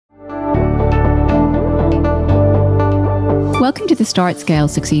Welcome to the Start, Scale,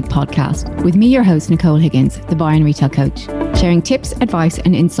 Succeed podcast with me, your host, Nicole Higgins, the buyer and retail coach, sharing tips, advice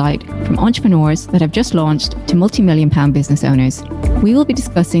and insight from entrepreneurs that have just launched to multi-million-pound business owners. We will be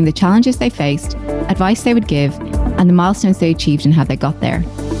discussing the challenges they faced, advice they would give, and the milestones they achieved and how they got there.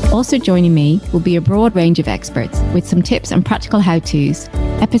 Also joining me will be a broad range of experts with some tips and practical how-tos,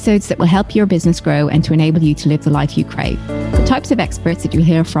 episodes that will help your business grow and to enable you to live the life you crave. The types of experts that you'll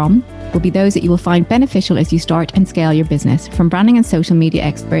hear from will be those that you will find beneficial as you start and scale your business, from branding and social media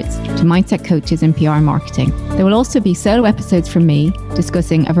experts to mindset coaches and PR marketing. There will also be solo episodes from me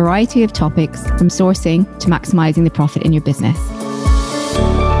discussing a variety of topics from sourcing to maximizing the profit in your business.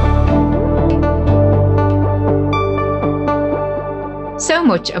 So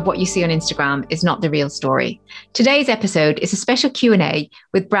much of what you see on Instagram is not the real story. Today's episode is a special Q&A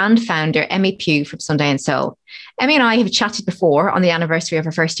with brand founder Emmy Pugh from Sunday and Soul. Emmy and I have chatted before on the anniversary of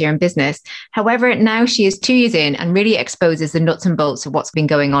her first year in business. However, now she is 2 years in and really exposes the nuts and bolts of what's been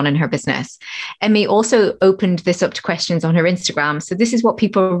going on in her business. Emmy also opened this up to questions on her Instagram. So this is what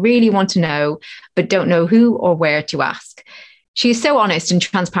people really want to know, but don't know who or where to ask. She is so honest and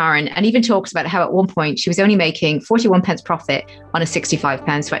transparent, and even talks about how at one point she was only making 41 pence profit on a £65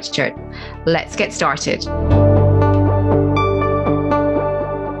 sweatshirt. Let's get started.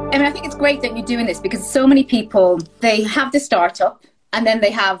 I mean, I think it's great that you're doing this because so many people, they have the startup and then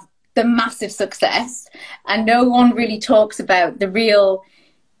they have the massive success, and no one really talks about the real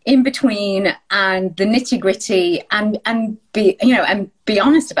in between and the nitty gritty and be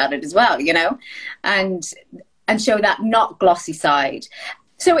honest about it as well, and show that not glossy side.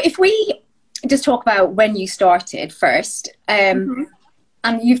 So if we just talk about when you started first, and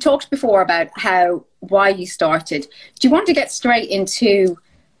you've talked before about why you started. Do you want to get straight into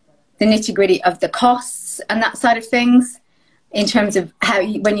the nitty gritty of the costs and that side of things in terms of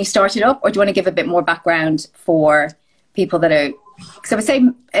when you started up, or do you want to give a bit more background for people that are, because I would say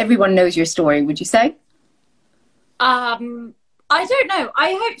everyone knows your story, would you say? I don't know.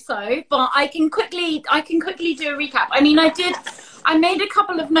 I hope so, but I can quickly do a recap. I mean, I made a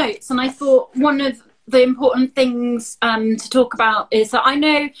couple of notes, and I thought one of the important things to talk about is that I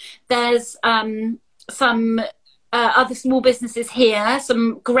know there's some other small businesses here,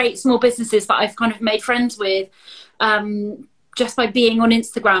 some great small businesses that I've kind of made friends with just by being on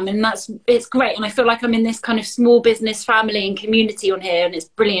Instagram, and it's great. And I feel like I'm in this kind of small business family and community on here, and it's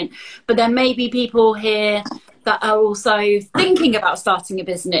brilliant. But there may be people here that are also thinking about starting a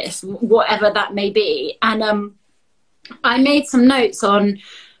business, whatever that may be. And I made some notes on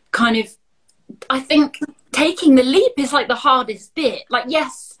kind of, I think taking the leap is like the hardest bit. Like,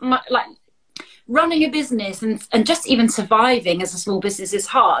 yes, like running a business and just even surviving as a small business is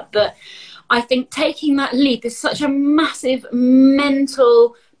hard. But I think taking that leap is such a massive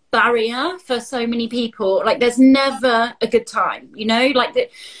mental barrier for so many people. Like, there's never a good time,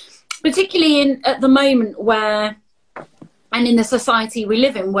 particularly at the moment where, and in the society we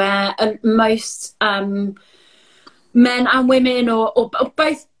live in, where most men and women or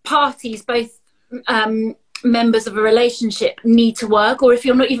both parties, both members of a relationship need to work, or if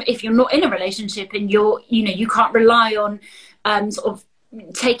you're not in a relationship and you can't rely on sort of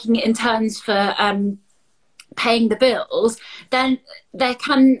taking it in turns for paying the bills, then there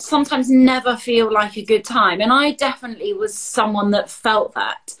can sometimes never feel like a good time. And I definitely was someone that felt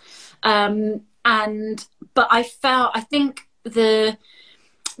that. But I think the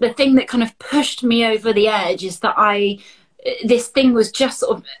thing that kind of pushed me over the edge is that this thing was just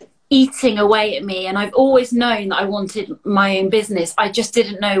sort of eating away at me, and I've always known that I wanted my own business. I just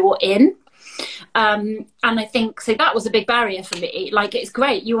didn't know what in. And I think, so that was a big barrier for me. Like, it's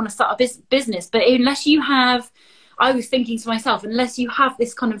great, you want to start a business, but unless you have, I was thinking to myself, unless you have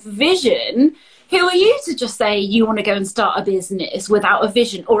this kind of vision, who are you to just say you want to go and start a business without a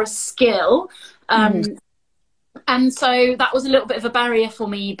vision or a skill? And so that was a little bit of a barrier for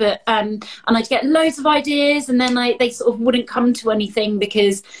me, but and I'd get loads of ideas, and then they sort of wouldn't come to anything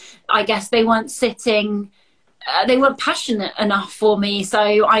because I guess they weren't they weren't passionate enough for me.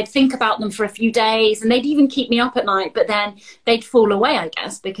 So I'd think about them for a few days, and they'd even keep me up at night, but then they'd fall away, I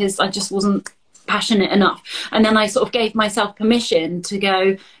guess, because I just wasn't passionate enough. And then I sort of gave myself permission to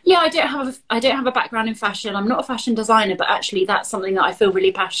go, yeah, I don't have a background in fashion, I'm not a fashion designer, but actually that's something that I feel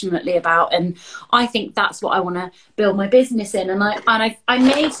really passionately about, and I think that's what I want to build my business in. And I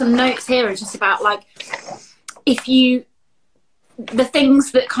made some notes here just about, like, the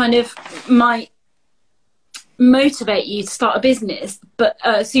things that kind of might motivate you to start a business but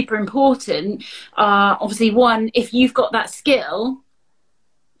super important are, obviously, one, if you've got that skill,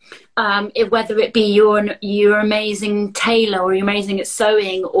 whether it be you're amazing tailor, or you're amazing at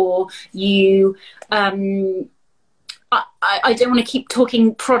sewing, or you I don't want to keep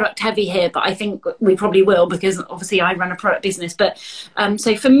talking product heavy here, but I think we probably will, because obviously I run a product business. But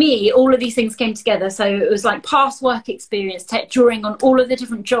so for me, all of these things came together. So it was like past work experience, drawing on all of the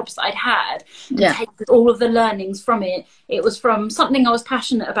different jobs that I'd had, and taking all of the learnings from it. It was from something I was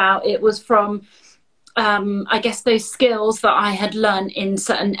passionate about. It was from, I guess, those skills that I had learned in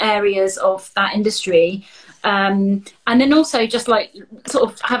certain areas of that industry. And then also just like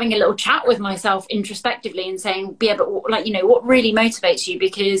sort of having a little chat with myself introspectively and saying, yeah, but like, you know, what really motivates you?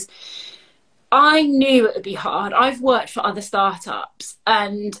 Because I knew it would be hard. I've worked for other startups,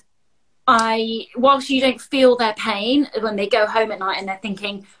 and whilst you don't feel their pain when they go home at night and they're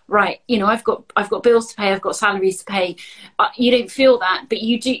thinking, right, you know, I've got bills to pay, I've got salaries to pay. You don't feel that, but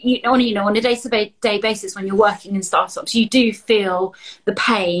you do. On a day-to-day basis, when you're working in startups, you do feel the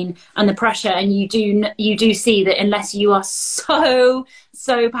pain and the pressure, and you do see that unless you are so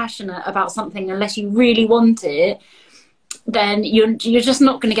passionate about something, unless you really want it, then you're just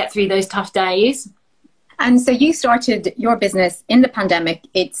not going to get through those tough days. And so you started your business in the pandemic.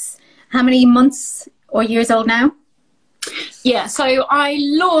 It's how many months or years old now? Yeah, so I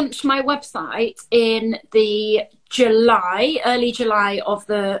launched my website in the early July of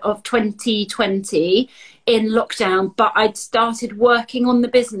 2020 in lockdown, but I'd started working on the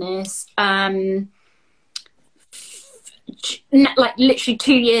business like literally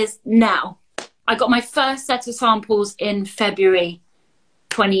 2 years now. I got my first set of samples in February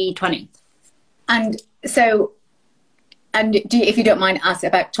 2020. And so, if you don't mind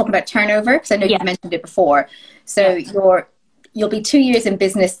talking about turnover, because I know you've mentioned it before. So you'll be 2 years in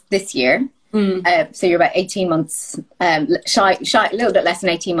business this year. So you're about 18 months, shy, a little bit less than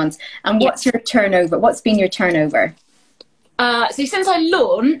 18 months. And what's your turnover? What's been your turnover? So since I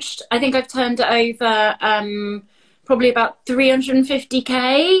launched, I think I've turned it over probably about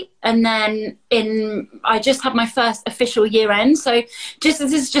 350k, and then I just had my first official year end. So this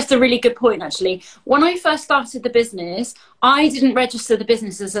is just a really good point, actually. When I first started the business, I didn't register the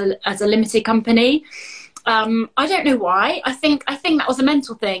business as a limited company. I don't know why. I think that was a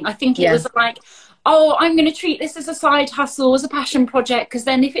mental thing. I think it was like, oh, I'm going to treat this as a side hustle, as a passion project, because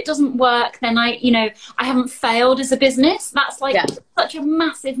then if it doesn't work, then I haven't failed as a business. That's like such a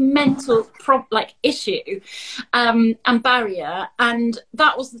massive mental issue and barrier. And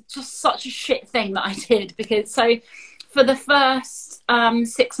that was just such a shit thing that I did, because so for the first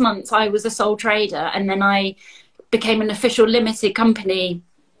 6 months I was a sole trader, and then I became an official limited company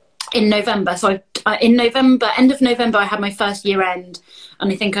in November. So in November, end of November, I had my first year end,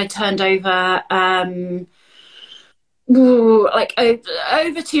 and I think I turned over like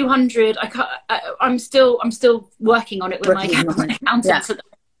over 200. I'm still working on it with my accountants.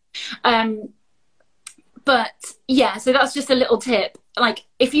 But yeah, so that's just a little tip. Like,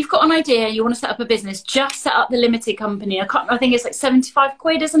 if you've got an idea, you want to set up a business, just set up the limited company. I think it's like 75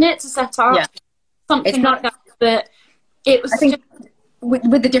 quid, isn't it, to set up something like that. But it was.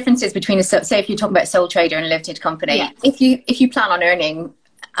 With the differences between say if you talk about sole trader and a limited company, if you plan on earning,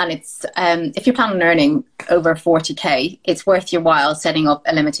 and it's if you plan on earning over 40k, it's worth your while setting up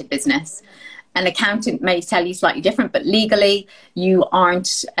a limited business. An accountant may tell you slightly different, but legally you're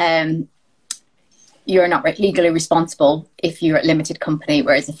not legally responsible if you're a limited company,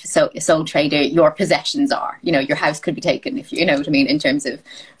 whereas if you're a sole trader, your possessions are, your house could be taken, if you know what I mean, in terms of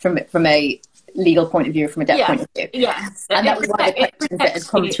from a legal point of view, from a debt point of view. Yes. And that was one of the questions that had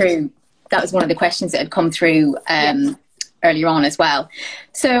come through. That was one of the questions that had come through earlier on as well.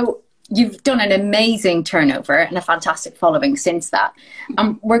 So you've done an amazing turnover and a fantastic following since that.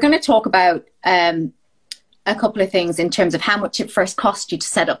 We're going to talk about a couple of things in terms of how much it first cost you to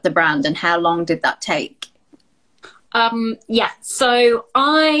set up the brand, and how long did that take? So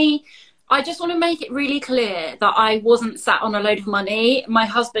I just want to make it really clear that I wasn't sat on a load of money. My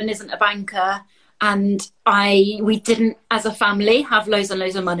husband isn't a banker, and we didn't, as a family, have loads and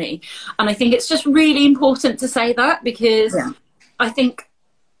loads of money. And I think it's just really important to say that, because I think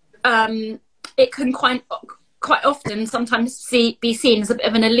it can quite often sometimes be seen as a bit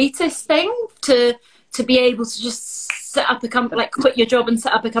of an elitist thing to be able to just set up a company, like quit your job and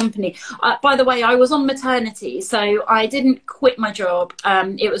set up a company. By the way, I was on maternity, so I didn't quit my job.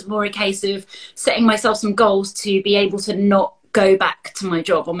 It was more a case of setting myself some goals to be able to not go back to my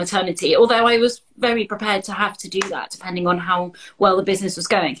job on maternity, although I was very prepared to have to do that depending on how well the business was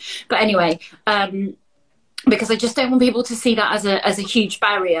going. But anyway, because I just don't want people to see that as a huge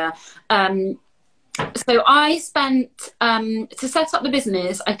barrier. So I spent, to set up the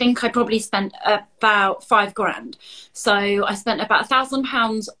business, I think I probably spent about £5,000. So I spent about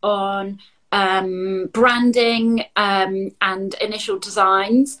 £1,000 on branding and initial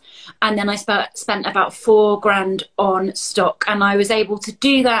designs, and then I spent about £4,000 on stock. And I was able to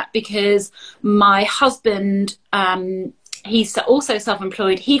do that because my husband, he's also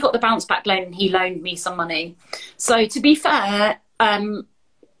self-employed, he got the bounce back loan and he loaned me some money. So to be fair, I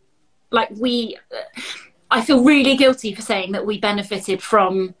feel really guilty for saying that we benefited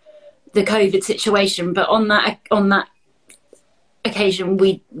from the COVID situation, but on that occasion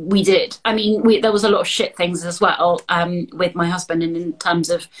we did. I mean, there was a lot of shit things as well with my husband and in terms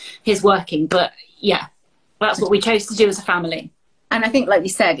of his working, but yeah, that's what we chose to do as a family. And I think, like you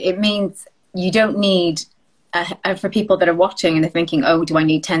said, it means you don't need for people that are watching and they're thinking, oh, do I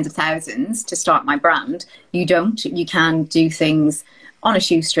need tens of thousands to start my brand? You don't. You can do things on a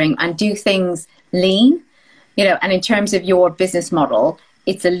shoestring and do things lean, you know. And in terms of your business model,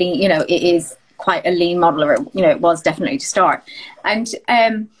 it's a lean, you know, it is quite a lean model, or, you know, it was definitely to start. And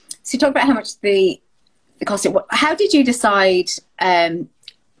so talk about how much the cost. How did you decide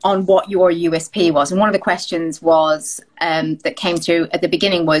on what your USP was? And one of the questions was that came through at the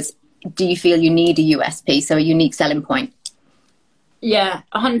beginning was, do you feel you need a USP, so a unique selling point? Yeah,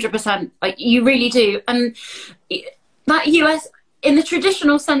 100%. Like, you really do. And that in the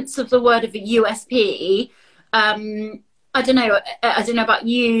traditional sense of the word of a USP, I don't know about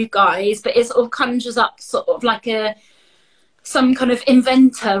you guys, but it sort of conjures up sort of like some kind of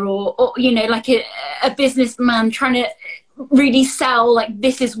inventor or you know, like a businessman trying to really sell, like,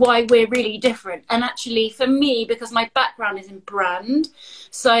 this is why we're really different. And actually for me, because my background is in brand,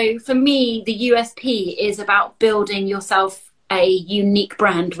 so for me the USP is about building yourself a unique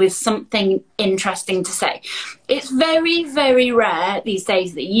brand with something interesting to say. It's very, very rare these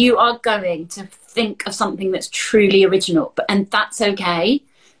days that you are going to think of something that's truly original, and that's okay.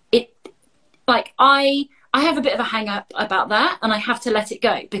 I have a bit of a hang up about that, and I have to let it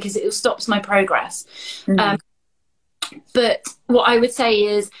go because it stops my progress. Mm-hmm. But what I would say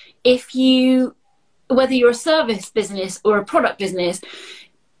is, whether you're a service business or a product business,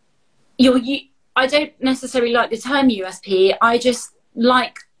 I don't necessarily like the term USP. I just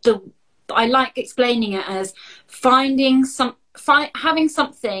like I like explaining it as having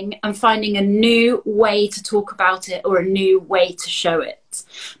something and finding a new way to talk about it or a new way to show it,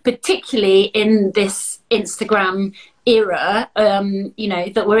 particularly in this Instagram era, you know,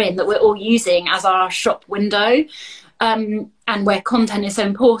 that we're all using as our shop window, and where content is so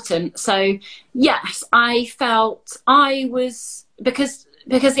important. So yes, I felt I was, because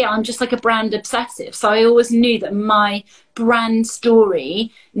yeah, I'm just like a brand obsessive. So I always knew that my brand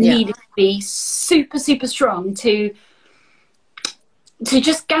story needed to be super, super strong to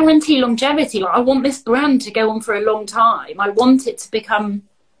just guarantee longevity. Like, I want this brand to go on for a long time. I want it to become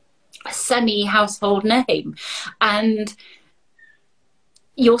a semi-household name. And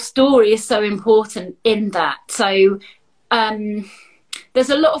your story is so important in that. So there's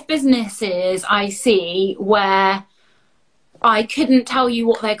a lot of businesses I see where I couldn't tell you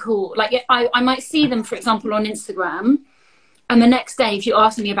what they're called. Like, I might see them, for example, on Instagram, and the next day, if you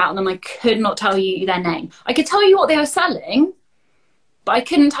asked me about them, I could not tell you their name. I could tell you what they were selling, but I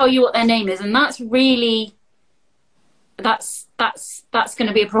couldn't tell you what their name is. And that's really, that's going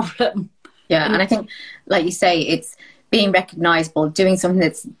to be a problem. Yeah. And I think, like you say, it's being recognizable, doing something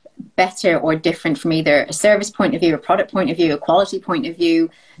that's better or different from either a service point of view, a product point of view, a quality point of view,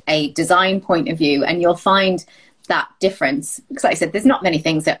 a design point of view. And you'll find that difference, because like I said, there's not many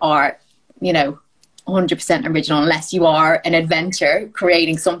things that are, you know, 100% original unless you are an inventor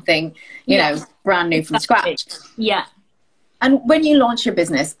creating something, you know, brand new from scratch. Yeah. And when you launch your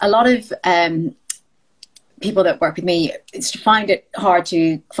business, a lot of people that work with me find it hard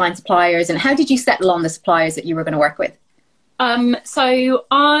to find suppliers. And how did you settle on the suppliers that you were going to work with? So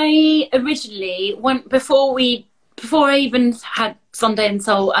I originally before I even had Sunday and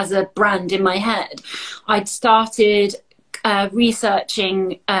Soul as a brand in my head, I'd started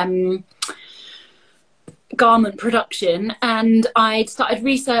researching garment production, and I'd started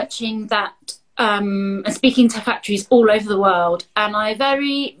researching that and speaking to factories all over the world. And I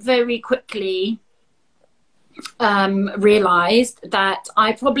very, very quickly realized that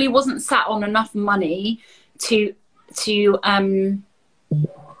I probably wasn't sat on enough money to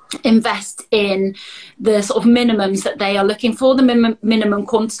invest in the sort of minimums that they are looking for, the minimum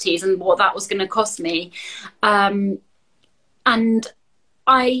quantities, and what that was going to cost me. And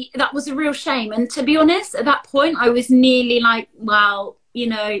that was a real shame. And to be honest, at that point, I was nearly like, well, you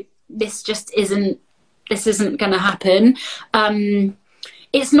know, this isn't going to happen.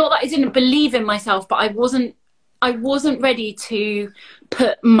 It's not that I didn't believe in myself, but I wasn't ready to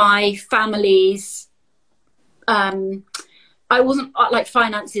put my family's I wasn't like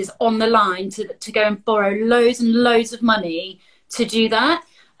finances on the line to go and borrow loads and loads of money to do that.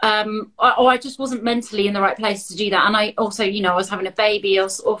 I just wasn't mentally in the right place to do that. And I also, you know, I was having a baby, I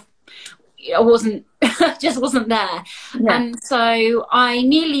wasn't, just wasn't there. Yeah. And so I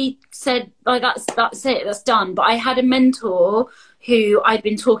nearly said, like, that's it, that's done. But I had a mentor who I'd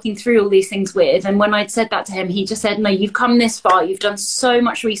been talking through all these things with. And when I'd said that to him, he just said, no, you've come this far. You've done so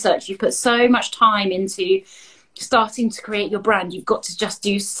much research. You've put so much time into starting to create your brand. You've got to just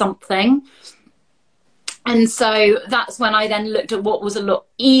do something. And so that's when I then looked at what was a lot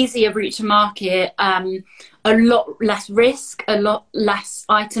easier route to market, a lot less risk, a lot less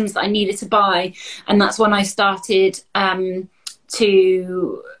items that I needed to buy. And that's when I started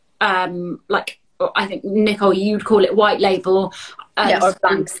to, like, I think, Nicole, you'd call it white label. Or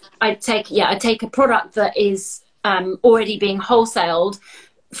blanks. I'd take a product that is already being wholesaled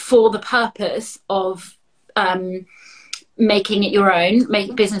for the purpose of making it your own,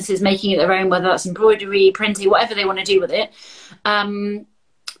 businesses making it their own, whether that's embroidery, printing, whatever they want to do with it.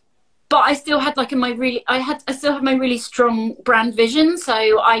 But I still had like I still had my really strong brand vision.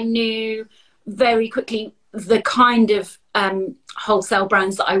 So I knew very quickly the kind of wholesale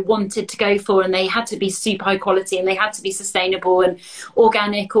brands that I wanted to go for, and they had to be super high quality, and they had to be sustainable and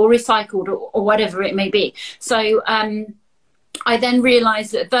organic or recycled or whatever it may be. So I then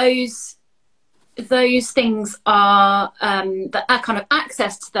realized that those things are that kind of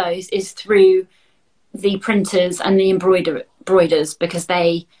access to those is through the printers and the embroiders, because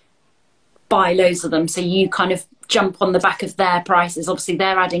they buy loads of them, so you kind of jump on the back of their prices. Obviously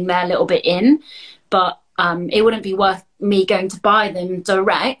they're adding their little bit in, but it wouldn't be worth me going to buy them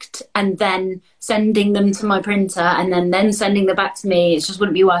direct and then sending them to my printer and then sending them back to me. It just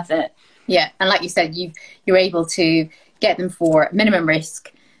wouldn't be worth it. Yeah, and like you said, you're able to get them for minimum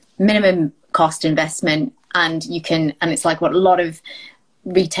risk, minimum cost investment, and it's like what a lot of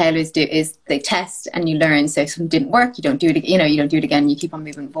retailers do is they test and you learn. So if something didn't work, you don't do it, you don't do it again, you keep on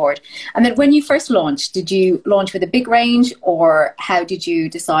moving forward. And then when you first launched, did you launch with a big range, or how did you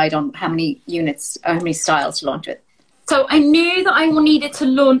decide on how many units or how many styles to launch with? So I knew that I needed to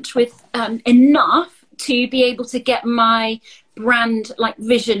launch with enough to be able to get my brand like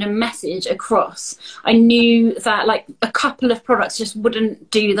vision and message across. I knew that like a couple of products just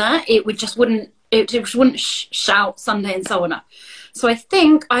wouldn't do that. It just wouldn't shout Sunday and so on. So I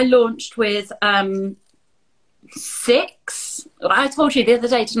think I launched with 6. I told you the other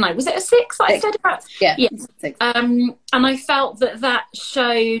day, didn't I? Was it a 6 that I said about? Yeah. 6. And I felt that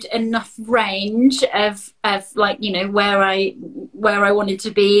showed enough range of like, you know, where I wanted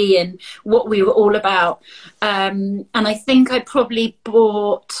to be and what we were all about. And I think I probably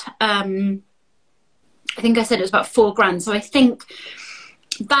bought, I think I said it was about $4,000. So I think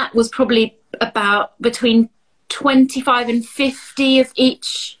that was probably about between 25 and 50 of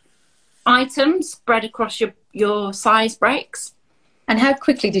each item spread across your size breaks. And how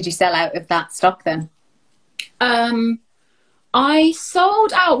quickly did you sell out of that stock then? I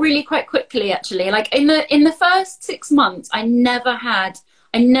sold out really quite quickly, actually. Like in the first 6 months, I never had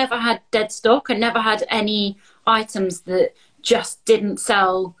dead stock. I never had any items that just didn't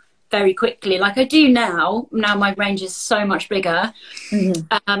sell very quickly, like I do now. Now my range is so much bigger,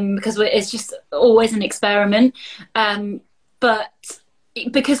 because it's just always an experiment. But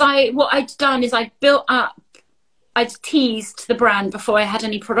because what I'd done is I'd teased the brand before I had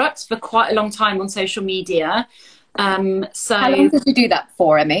any products for quite a long time on social media. So how long did you do that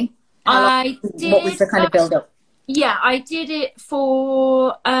for, Emmy? What was the kind of build up? Yeah, I did it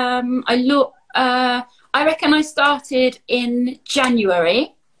for I reckon I started in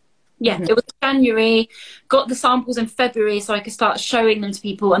January. Yeah, it was January, got the samples in February so I could start showing them to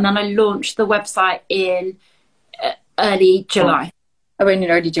people, and then I launched the website in early July. Oh, in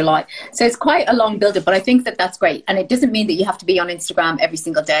early July. So it's quite a long build-up, but I think that's great. And it doesn't mean that you have to be on Instagram every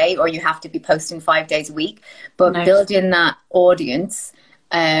single day or you have to be posting 5 days a week, but building that audience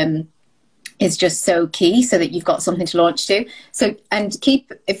is just so key so that you've got something to launch to. So, and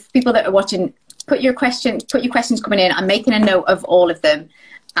if people that are watching, put your questions coming in. I'm making a note of all of them.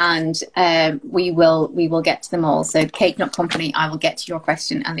 And we will get to them all. So Cake Nut Company, I will get to your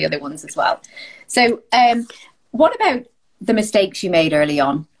question and the other ones as well. So what about the mistakes you made early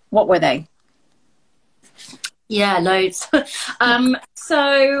on? What were they? Yeah, loads.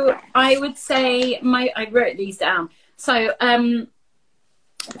 So I would say I wrote these down. So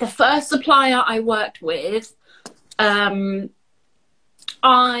the first supplier I worked with, I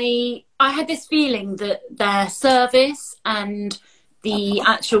had this feeling that their service and the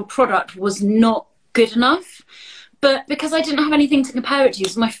actual product was not good enough, but because I didn't have anything to compare it to, it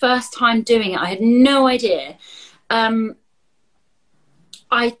was my first time doing it, I had no idea.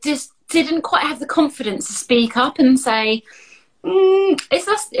 I just didn't quite have the confidence to speak up and say, is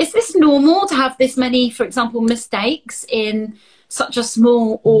this normal to have this many, for example, mistakes in such a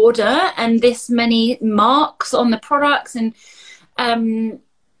small order and this many marks on the products? And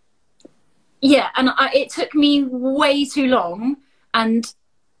it took me way too long, and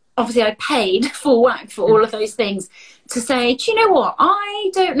obviously I paid full whack for all of those things, to say, do you know what,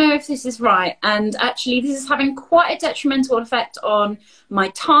 I don't know if this is right, and actually this is having quite a detrimental effect on my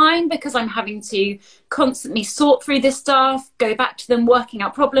time, because I'm having to constantly sort through this stuff, go back to them, working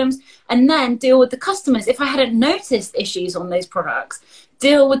out problems, and then deal with the customers. If I hadn't noticed issues on those products,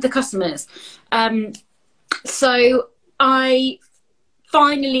 deal with the customers. So I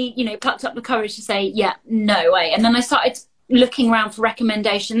finally, plucked up the courage to say, yeah, no way. And then I started looking around for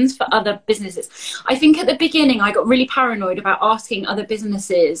recommendations for other businesses. I think at the beginning I got really paranoid about asking other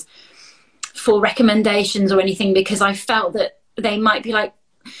businesses for recommendations or anything, because I felt that they might be like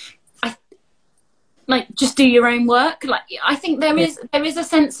just do your own work. Like, I think there is a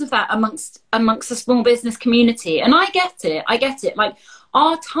sense of that amongst the small business community, and I get it. Like,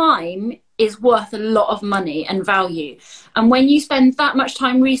 our time is worth a lot of money and value, and when you spend that much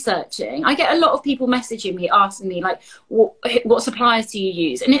time researching, I get a lot of people messaging me asking me like, what suppliers do you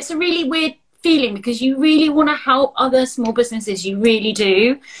use? And it's a really weird feeling, because you really want to help other small businesses, you really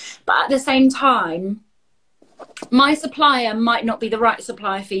do, but at the same time, my supplier might not be the right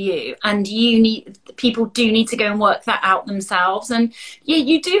supplier for you, and people do need to go and work that out themselves. And yeah,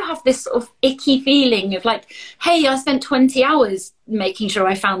 you do have this sort of icky feeling of like, hey, I spent 20 hours making sure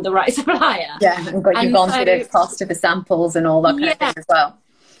I found the right supplier. Yeah, and you've gone through the cost of the samples and all that kind of thing as well.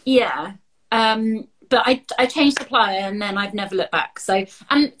 Yeah. But I changed supplier, and then I've never looked back. So,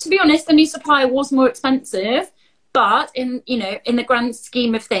 and to be honest, the new supplier was more expensive, but in the grand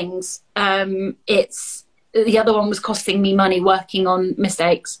scheme of things, the other one was costing me money working on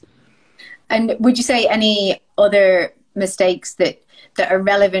mistakes. And would you say any other mistakes that are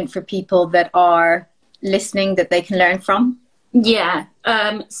relevant for people that are listening that they can learn from? Yeah.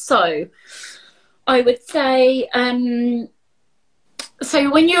 So I would say,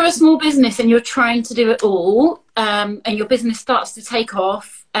 so when you're a small business and you're trying to do it all, and your business starts to take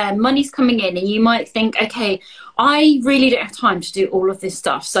off, money's coming in, and you might think, okay, I really don't have time to do all of this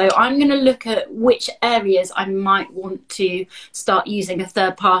stuff, so I'm going to look at which areas I might want to start using a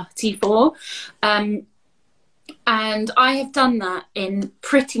third party for. And I have done that in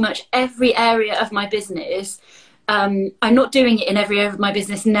pretty much every area of my business. I'm not doing it in every area of my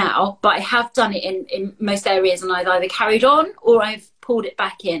business now, but I have done it in most areas, and I've either carried on or I've pulled it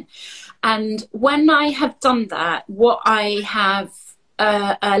back in. And when I have done that, what I have,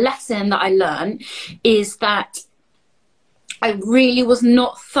 a lesson that I learned is that I really was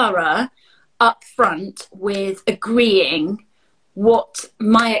not thorough up front with agreeing what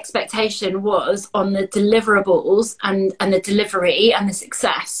my expectation was on the deliverables and the delivery and the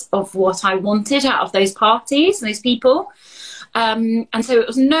success of what I wanted out of those parties, those people. And so it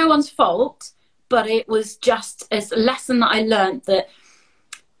was no one's fault, but it was just as a lesson that I learned, that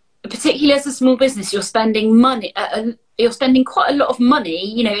particularly as a small business, you're spending money, you're spending quite a lot of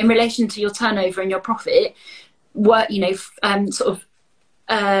money, in relation to your turnover and your profit,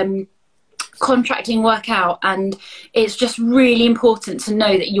 contracting work out. And it's just really important to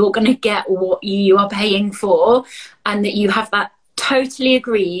know that you're going to get what you are paying for, and that you have that totally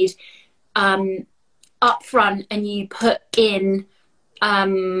agreed up front, and you put in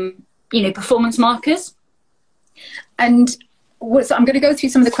performance markers. And so I'm going to go through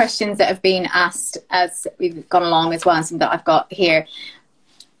some of the questions that have been asked as we've gone along as well, and some that I've got here.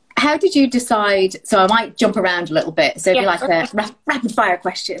 How did you decide? So I might jump around a little bit, so it'd be like a rapid fire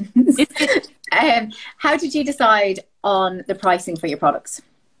questions. How did you decide on the pricing for your products?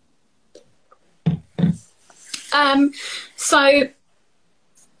 So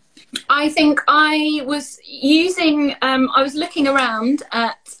I think I was using, I was looking around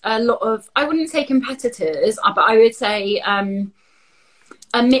at a lot of, I wouldn't say competitors, but I would say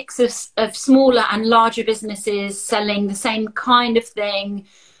a mix of smaller and larger businesses selling the same kind of thing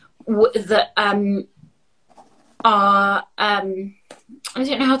that are, I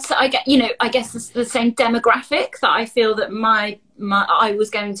don't know how to say, I guess it's the same demographic that I feel that I was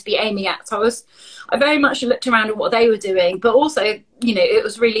going to be aiming at. So I very much looked around at what they were doing, but also, it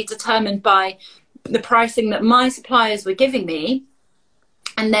was really determined by the pricing that my suppliers were giving me,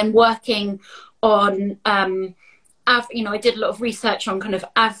 and then working on, I did a lot of research on kind of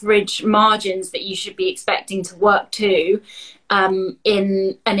average margins that you should be expecting to work to,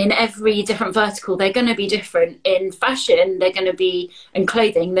 in every different vertical. They're going to be different. In fashion, they're going to be, in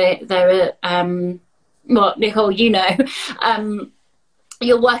clothing, they're well, Nicole,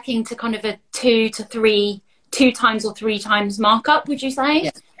 you're working to kind of a 2 times or 3 times markup, would you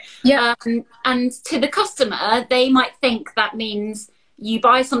say? Yeah. And to the customer, they might think that means you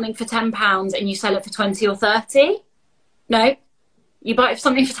buy something for £10 and you sell it for 20 or 30. No, you buy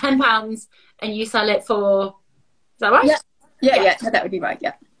something for £10 and you sell it for, is that right? Yeah, that would be right.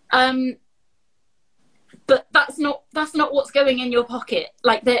 Yeah. But that's not what's going in your pocket.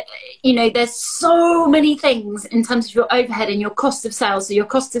 Like, there's so many things in terms of your overhead and your cost of sale. So your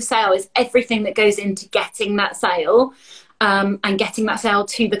cost of sale is everything that goes into getting that sale, and getting that sale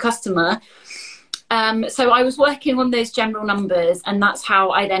to the customer. So I was working on those general numbers, and that's how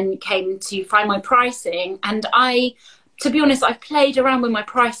I then came to find my pricing. And to be honest, I've played around with my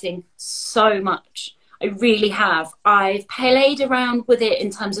pricing so much. I really have. I've played around with it in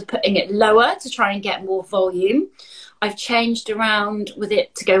terms of putting it lower to try and get more volume. I've changed around with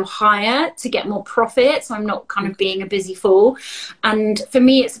it to go higher to get more profit, so I'm not kind of being a busy fool. And for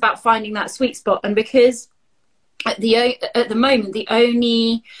me, it's about finding that sweet spot. And because at the moment, the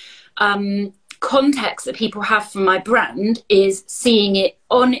only context that people have for my brand is seeing it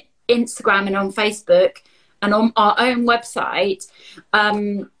on Instagram and on Facebook and on our own website,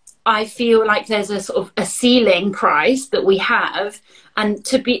 I feel like there's a sort of a ceiling price that we have, and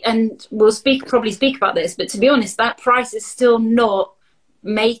we'll probably speak about this, but to be honest, that price is still not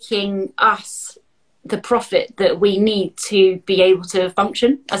making us the profit that we need to be able to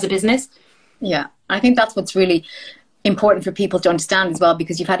function as a business. Yeah, I think that's what's really important for people to understand as well,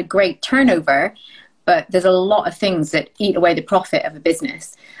 because you've had a great turnover, but there's a lot of things that eat away the profit of a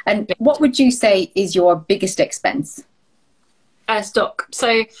business. And what would you say is your biggest expense? Stock.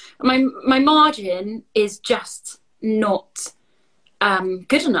 So my margin is just not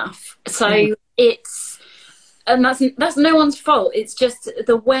good enough. So and that's no one's fault. It's just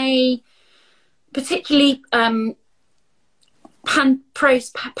the way, particularly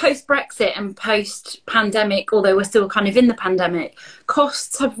post-Brexit and post-pandemic, although we're still kind of in the pandemic,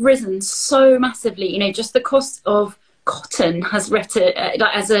 costs have risen so massively. Just the cost of cotton has risen,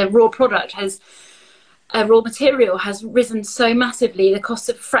 as a raw product, a raw material has risen so massively. The cost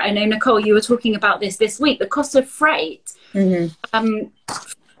of freight, I know, Nicole, you were talking about this week, the cost of freight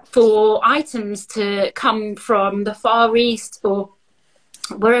for items to come from the Far East or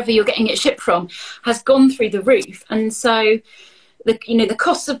wherever you're getting it shipped from has gone through the roof. And so the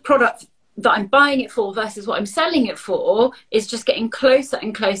cost of product that I'm buying it for versus what I'm selling it for is just getting closer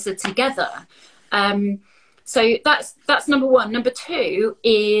and closer together. So that's number one. Number two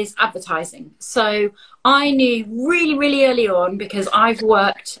is advertising. So I knew really, really early on, because I've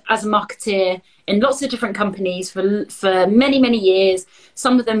worked as a marketeer in lots of different companies for many, many years,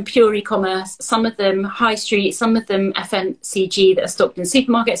 some of them pure e-commerce, some of them high street, some of them FMCG that are stocked in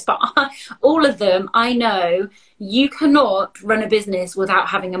supermarkets, but all of them, I know you cannot run a business without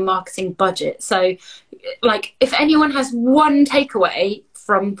having a marketing budget. So, like, if anyone has one takeaway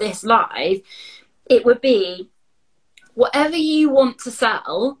from this live, it would be whatever you want to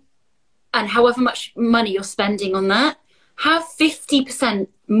sell and however much money you're spending on that, have 50%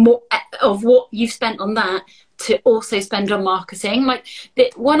 more of what you've spent on that to also spend on marketing. Like,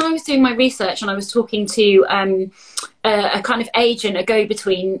 when I was doing my research and I was talking to a kind of agent, a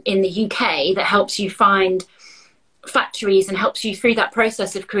go-between in the UK that helps you find factories and helps you through that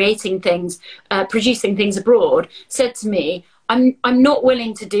process of creating things, producing things abroad, said to me, I'm not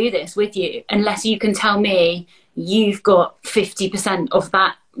willing to do this with you unless you can tell me you've got 50% of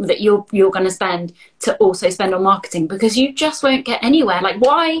that you're going to spend to also spend on marketing, because you just won't get anywhere. Like,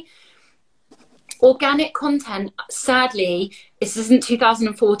 why? Organic content, sadly, this isn't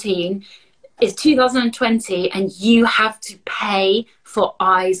 2014, it's 2020, and you have to pay for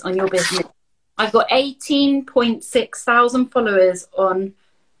eyes on your business. I've got 18.6 thousand followers on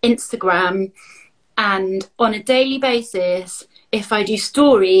Instagram, and on a daily basis, if I do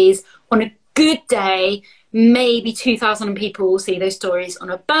stories, on a good day, maybe 2,000 people will see those stories. On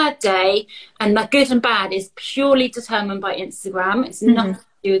a bad day, and the good and bad is purely determined by Instagram. It's nothing to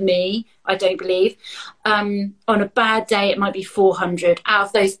do with me, I don't believe. On a bad day, it might be 400 out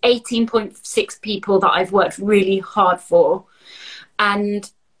of those 18.6 people that I've worked really hard for.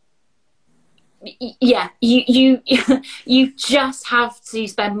 And yeah, you just have to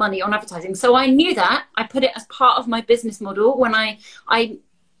spend money on advertising. So I knew that. I put it as part of my business model when I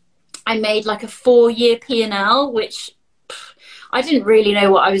made like a 4-year P&L, which I didn't really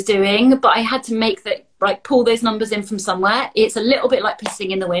know what I was doing, but I had to make that, like, pull those numbers in from somewhere. It's a little bit like pissing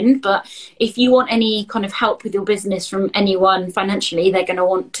in the wind, but if you want any kind of help with your business from anyone financially, they're going to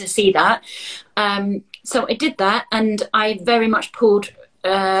want to see that. So I did that, and I very much pulled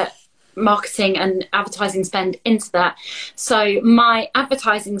marketing and advertising spend into that. So my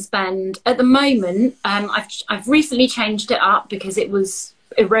advertising spend at the moment, I've recently changed it up because it was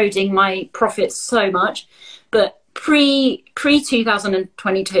eroding my profits so much. But pre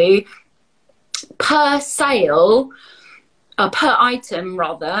 2022, per sale, per item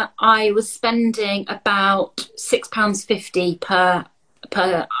rather, I was spending about £6.50 per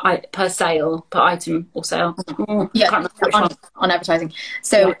sale, per item or sale. Yeah, on advertising.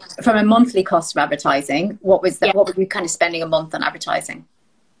 So from a monthly cost of advertising, what was that? Yeah. What were you kind of spending a month on advertising?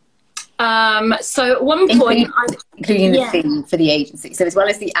 So at one point, including the fee for the agency. So as well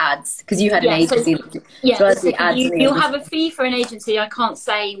as the ads, because you had an agency. So, well as the ads you'll have a fee for an agency. I can't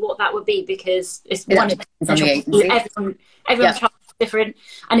say what that would be because it's one of the agency. Everyone charges different,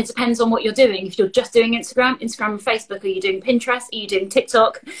 and it depends on what you're doing. If you're just doing Instagram and Facebook, are you doing Pinterest? Are you doing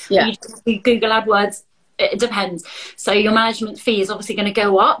TikTok? Are you doing Google AdWords? It depends. So your management fee is obviously going to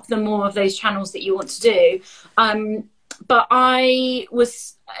go up the more of those channels that you want to do. But I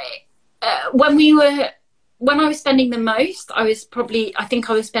was when I was spending the most, I think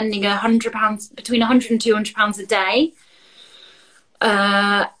I was spending £100, between £100 and £200 a day.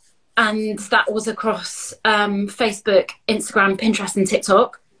 And that was across Facebook, Instagram, Pinterest and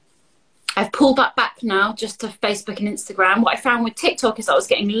TikTok. I've pulled that back now just to Facebook and Instagram. What I found with TikTok is I was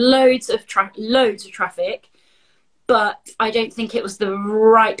getting loads of traffic, but I don't think it was the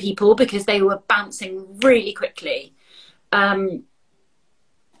right people because they were bouncing really quickly.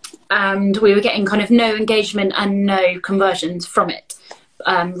 And we were getting kind of no engagement and no conversions from it.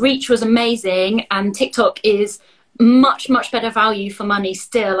 Reach was amazing, and TikTok is much better value for money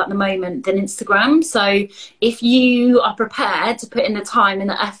still at the moment than Instagram. So if you are prepared to put in the time and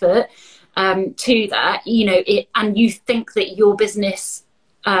the effort to that, and you think that your business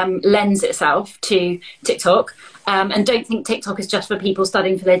lends itself to TikTok, and don't think TikTok is just for people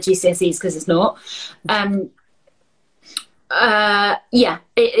studying for their GCSEs, because it's not.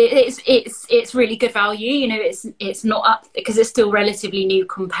 It's really good value. It's not up because it's still relatively new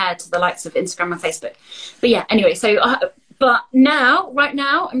compared to the likes of Instagram and Facebook. But yeah, anyway, so but right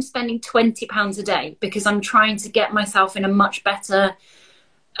now I'm spending £20 a day because I'm trying to get myself in a much better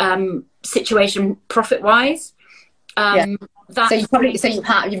situation profit wise. So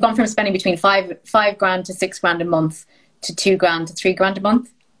you've gone from spending between five grand to £6 a month to £2 grand to £3 grand a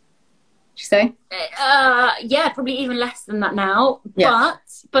month. You say? Probably even less than that now. Yeah.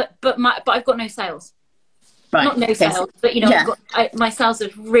 But I've got no sales. Right. Not no sales, but my sales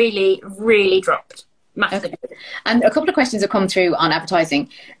have really dropped massively. Okay. And a couple of questions have come through on advertising,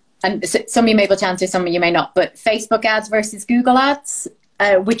 and some you may be able to answer, some you may not. But Facebook ads versus Google ads,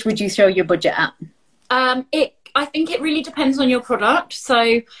 which would you throw your budget at? I think it really depends on your product.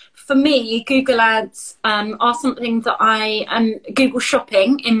 So for me, Google ads are something that Google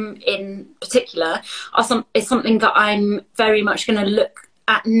Shopping in particular is something that I'm very much going to look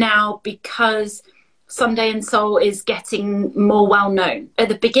at now because Sunday and Soul is getting more well known. At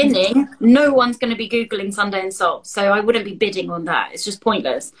the beginning, no one's going to be Googling Sunday and Soul, so I wouldn't be bidding on that. It's just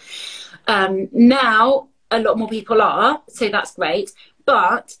pointless. Now a lot more people are, so that's great.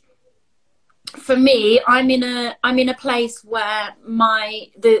 But for me, I'm in a place where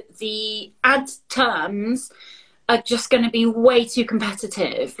the ad terms are just going to be way too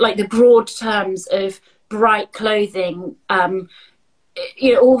competitive. Like the broad terms of bright clothing,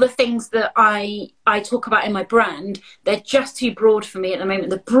 all the things that I talk about in my brand, they're just too broad for me at the moment.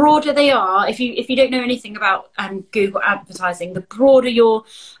 The broader they are, if you don't know anything about Google advertising, the broader your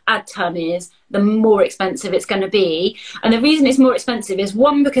ad term is, the more expensive it's going to be. And the reason it's more expensive is,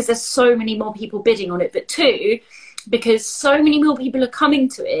 one, because there's so many more people bidding on it, but two, because so many more people are coming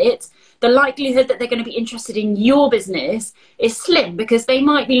to it, the likelihood that they're going to be interested in your business is slim, because they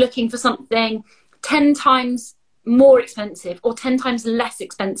might be looking for something 10 times more expensive or 10 times less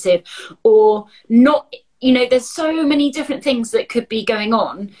expensive, or not. There's so many different things that could be going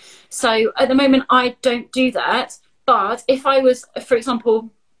on. So at the moment I don't do that. But if I was, for example,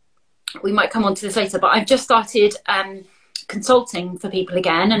 we might come on to this later, but I've just started consulting for people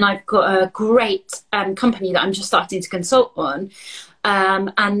again, and I've got a great company that I'm just starting to consult on,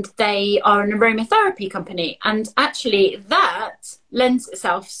 and they are an aromatherapy company, and actually that lends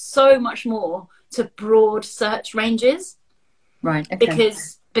itself so much more to broad search ranges, right? Okay.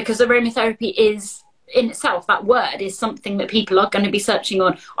 Because aromatherapy is in itself, that word is something that people are going to be searching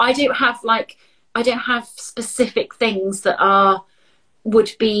on. I don't have specific thif that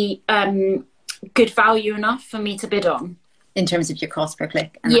would be good value enough for me to bid on in terms of your cost per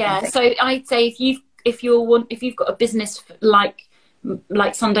click. So I'd say if you've got a business like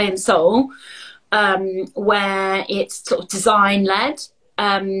Sunday and Soul, where it's sort of design led,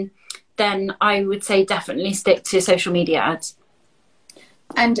 then I would say definitely stick to social media ads.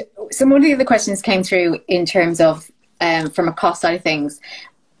 And some of the other questions came through in terms of, from a cost side of things,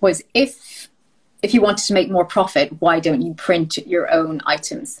 was if you wanted to make more profit, why don't you print your own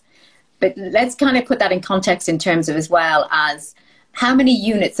items? But let's kind of put that in context in terms of, as well as, how many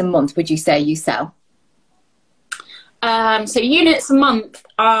units a month would you say you sell? So units a month,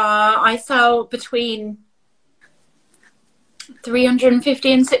 I sell between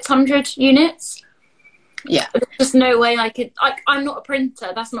 350 and 600 units. Yeah. There's just no way I could, I'm not a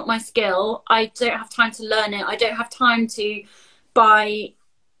printer. That's not my skill. I don't have time to learn it. I don't have time to buy.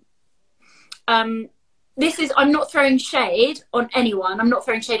 I'm not throwing shade on anyone.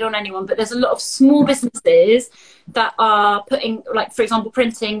 But there's a lot of small businesses that are putting, like, for example,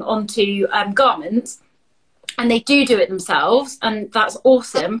 printing onto garments, and they do it themselves, and that's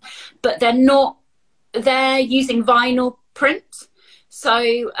awesome. But they're using vinyl print.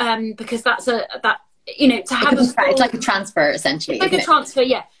 So because to have it's like a transfer, essentially. It's like a transfer,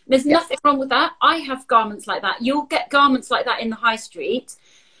 yeah. There's nothing wrong with that. I have garments like that. You'll get garments like that in the high street.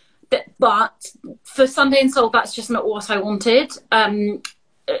 But for Sunday and Soul, that's just not what I wanted.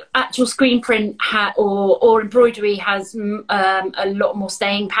 Actual screen print or embroidery has a lot more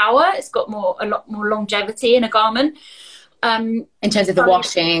staying power. It's got a lot more longevity in a garment. In terms of the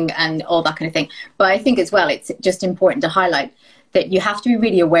washing and all that kind of thing. But I think as well, it's just important to highlight that you have to be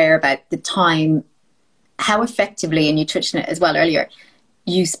really aware about the time, how effectively, and you touched on it as well earlier,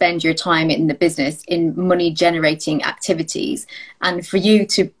 you spend your time in the business in money generating activities. And for you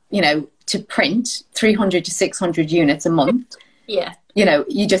to print 300 to 600 units a month,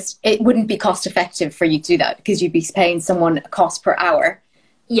 it wouldn't be cost effective for you to do that, because you'd be paying someone a cost per hour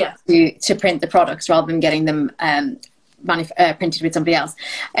to print the products rather than getting them printed with somebody else.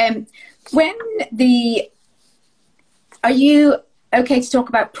 Are you okay to talk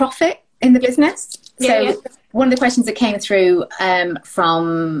about profit in the business? One of the questions that came through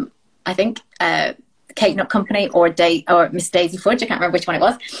from, I think, Cake Nut Company or Miss Daisy Fudge, I can't remember which one it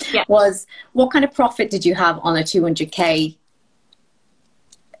was, was what kind of profit did you have on a 200k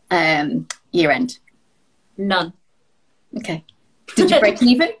year end? None. Okay. Did you break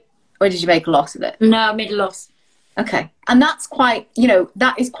even, or did you make a loss of it? No, I made a loss. Okay. And that's quite,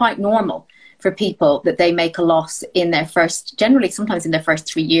 that is quite normal for people, that they make a loss in their sometimes in their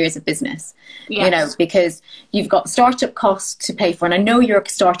first 3 years of business, because you've got startup costs to pay for. And I know your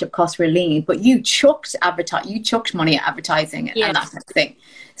startup costs were lean, but you chucked money at advertising and that kind of thing.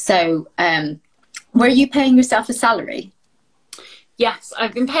 So were you paying yourself a salary? Yes,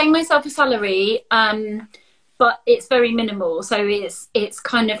 I've been paying myself a salary, but it's very minimal. So it's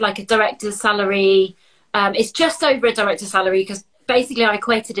kind of like a director's salary. It's just over a director's salary, because basically I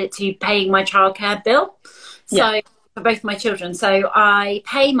equated it to paying my childcare bill. So for both my children. So I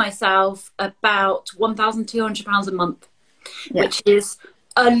pay myself about £1,200 a month, which is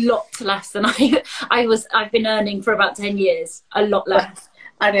a lot less than I've been earning for about 10 years, a lot less.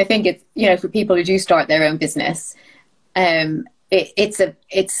 And I think it's, for people who do start their own business,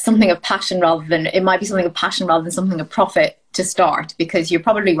 it's something of passion rather than something of profit to start, because you're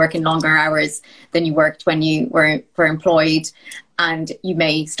probably working longer hours than you worked when you were employed, and you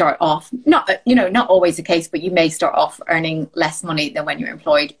may start off not always the case, but you may start off earning less money than when you're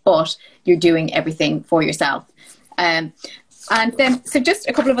employed, but you're doing everything for yourself. And then, so just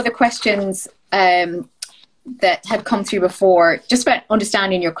a couple of other questions that had come through before, just about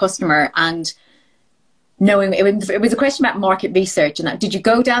understanding your customer and knowing. It was a question about market research, and that. Did you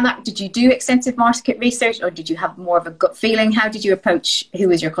go down that? Did you do extensive market research, or did you have more of a gut feeling? How did you approach who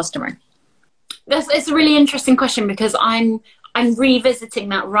was your customer? It's a really interesting question, because I'm revisiting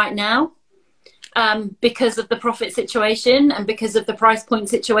that right now, because of the profit situation, and because of the price point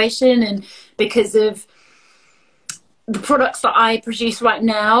situation, and because of the products that I produce right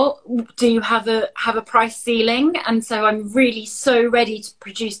now do have a price ceiling. And so I'm really so ready to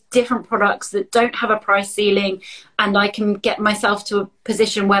produce different products that don't have a price ceiling, and I can get myself to a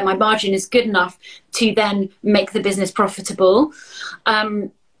position where my margin is good enough to then make the business profitable.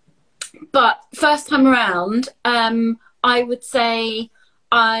 But first time around, I would say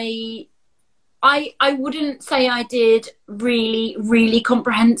I wouldn't say I did really, really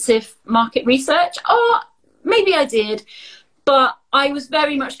comprehensive market research. Or maybe I did, but I was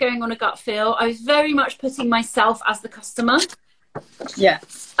very much going on a gut feel. I was very much putting myself as the customer. Yeah.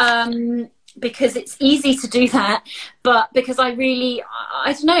 Because it's easy to do that, but because I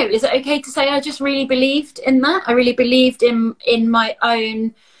don't know, is it okay to say I just really believed in that? I really believed in my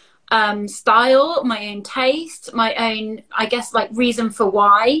own style, my own taste, my own, I guess, like reason for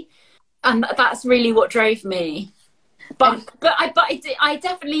why. And that's really what drove me. I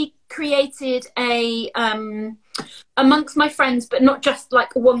definitely created a amongst my friends, but not just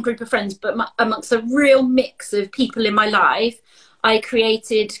like one group of friends, but amongst a real mix of people in my life. I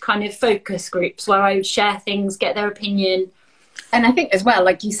created kind of focus groups where I would share things, get their opinion. And I think as well,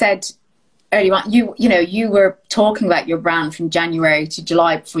 like you said earlier on, you were talking about your brand from January to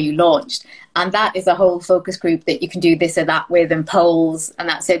July before you launched. And that is a whole focus group that you can do this or that with, and polls. And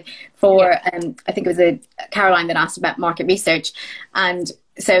that's it for, I think it was Caroline that asked about market research. And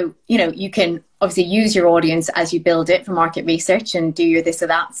so, you can obviously use your audience as you build it for market research and do your this or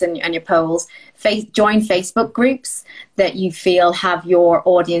that's and your polls. Join Facebook groups that you feel have your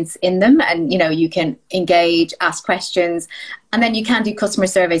audience in them, and you can engage, ask questions, and then you can do customer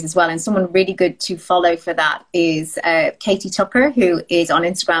surveys as well. And someone really good to follow for that is Katie Tucker, who is on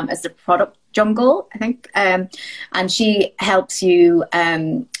Instagram as the Product Jungle, I think, and she helps you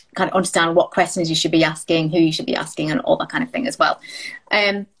kind of understand what questions you should be asking, who you should be asking, and all that kind of thing as well.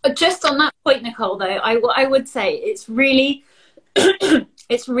 But just on that point, Nicole, though, I would say it's really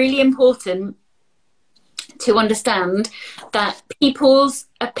it's really important to understand that people's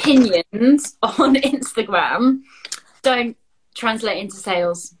opinions on Instagram don't translate into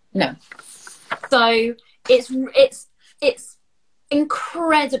sales. No. So it's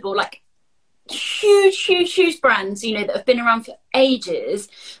incredible, like huge brands, that have been around for ages,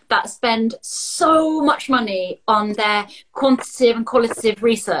 that spend so much money on their quantitative and qualitative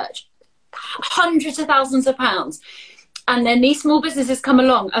research, hundreds of thousands of pounds. And then these small businesses come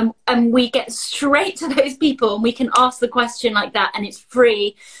along and we get straight to those people and we can ask the question like that, and it's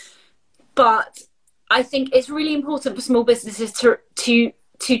free. But I think it's really important for small businesses to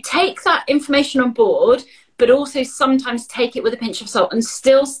take that information on board, but also sometimes take it with a pinch of salt and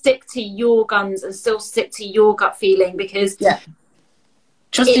still stick to your guns and still stick to your gut feeling, because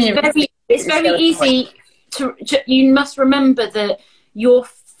it's very easy to, you must remember that your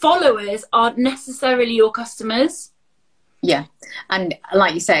followers aren't necessarily your customers. Yeah. And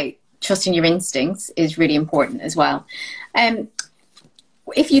like you say, trusting your instincts is really important as well.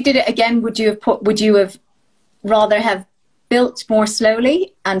 If you did it again, would you have rather have built more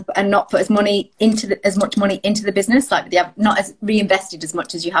slowly and not put as much money into the business, like not as reinvested as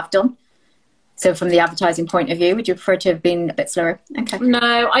much as you have done? So from the advertising point of view, would you prefer to have been a bit slower? Okay.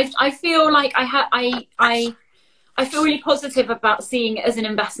 No, I feel like I feel really positive about seeing it as an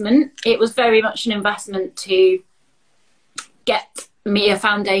investment. It was very much an investment to get me a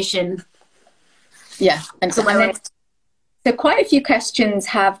foundation. Yeah. And so quite a few questions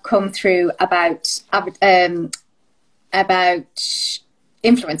have come through about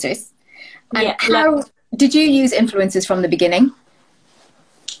influencers. And how did you use influencers from the beginning?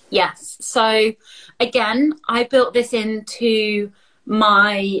 Yes. So again, I built this into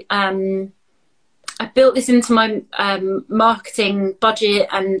my marketing budget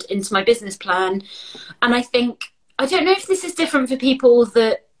and into my business plan. And I don't know if this is different for people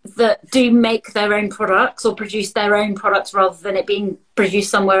that do make their own products or produce their own products rather than it being produced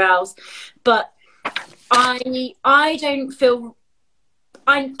somewhere else. But I don't feel,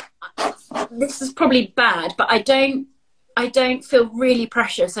 this is probably bad, but I don't feel really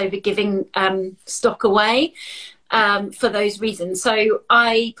precious over giving stock away for those reasons. So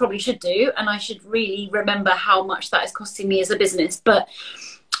I probably should do, and I should really remember how much that is costing me as a business. But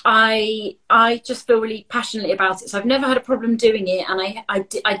I just feel really passionately about it, so I've never had a problem doing it, and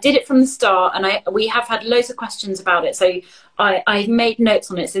I did it from the start, and we have had loads of questions about it, so I made notes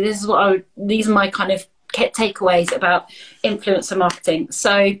on it. So this is these are my kind of takeaways about influencer marketing.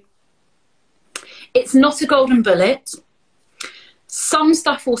 So it's not a golden bullet. Some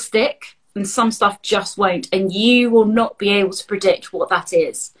stuff will stick and some stuff just won't, and you will not be able to predict what that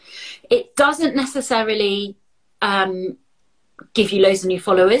is. It doesn't necessarily give you loads of new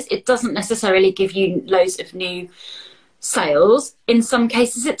followers. It doesn't necessarily give you loads of new sales. In some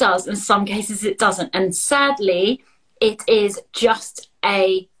cases it does, in some cases it doesn't. And sadly, it is just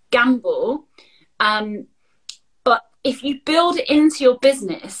a gamble. But if you build it into your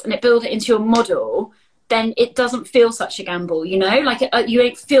business and build it into your model, then it doesn't feel such a gamble, like you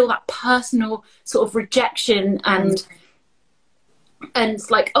don't feel that personal sort of rejection and it's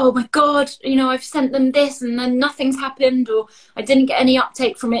like, oh my God, I've sent them this and then nothing's happened, or I didn't get any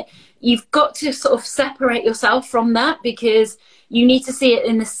uptake from it. You've got to sort of separate yourself from that, because you need to see it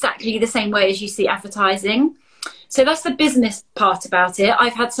in exactly the same way as you see advertising. So that's the business part about it.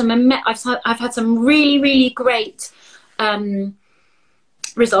 I've had some really, really great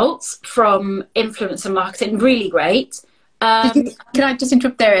results from influencer marketing, really great. Can I just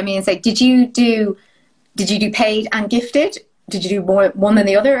interrupt there, Amy, and say, did you do paid and gifted? Did you do more one than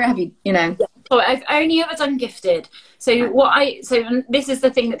the other, or have you, So I've only ever done gifted. So and this is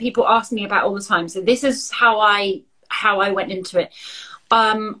the thing that people ask me about all the time. So this is how I went into it.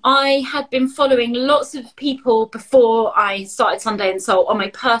 I had been following lots of people before I started Sunday and Soul on my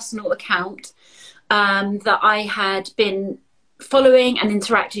personal account, that I had been following and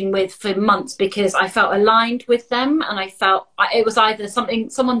interacting with for months, because I felt aligned with them, and I felt it was either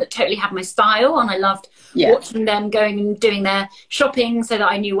someone that totally had my style, and I loved watching them going and doing their shopping so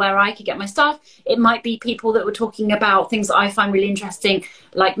that I knew where I could get my stuff. It might be people that were talking about things that I find really interesting,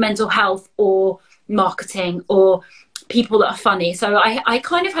 like mental health or marketing, or people that are funny. So I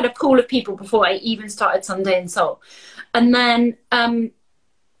kind of had a pool of people before I even started Sunday and Soul. And then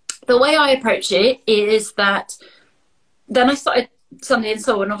the way I approach it is that then I started Sunday and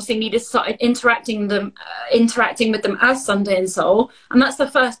Soul, and obviously needed to start interacting with them as Sunday and Soul. And that's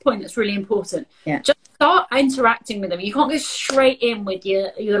the first point that's really important. Yeah. Just start interacting with them. You can't go straight in with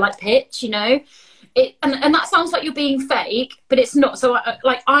your like pitch, you know. And that sounds like you're being fake, but it's not. So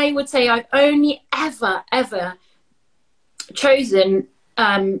I would say I've only ever chosen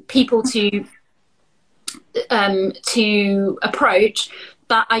people to approach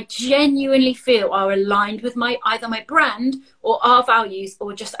that I genuinely feel are aligned with either my brand or our values,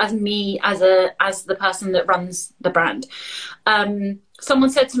 or just as me as the person that runs the brand. Someone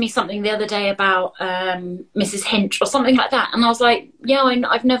said to me something the other day about Mrs. Hinch or something like that, and I was like, yeah,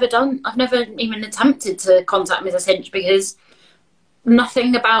 I've never even attempted to contact Mrs. Hinch, because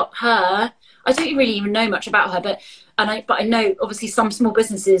nothing about her. I don't really even know much about her, but I know obviously some small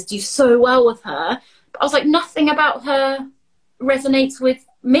businesses do so well with her. But I was like, nothing about her resonates with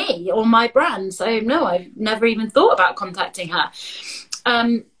me or my brand, so no, I've never even thought about contacting her.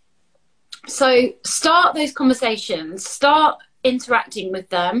 So start those conversations, start interacting with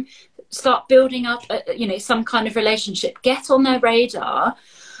them, start building up some kind of relationship, get on their radar.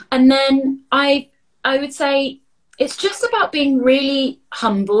 And then I would say it's just about being really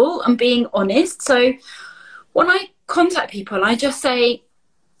humble and being honest. So when I contact people, I just say,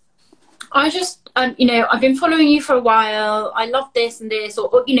 I've been following you for a while. I love this and this,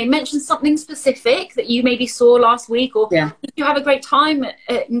 or mention something specific that you maybe saw last week, or you have a great time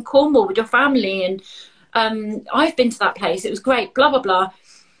in Cornwall with your family, and I've been to that place. It was great. Blah blah blah.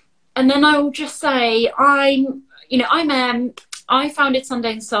 And then I will just say, I founded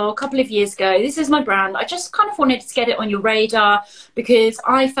Sunday and Soul a couple of years ago. This is my brand. I just kind of wanted to get it on your radar because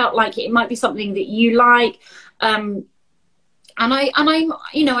I felt like it might be something that you like. And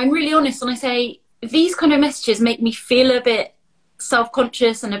I'm really honest, and I say, these kind of messages make me feel a bit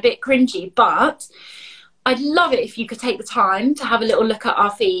self-conscious and a bit cringy, but I'd love it if you could take the time to have a little look at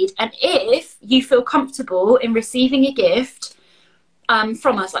our feed. And if you feel comfortable in receiving a gift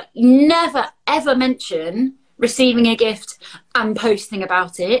from us, like, never ever mention receiving a gift and posting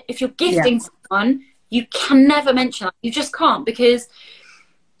about it. If you're gifting someone, you can never mention that. You just can't, because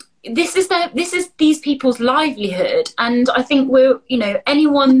this is these people's livelihood. And I think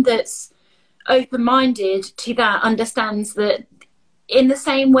anyone that's open-minded to that understands that in the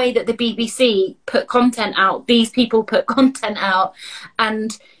same way that the BBC put content out, these people put content out,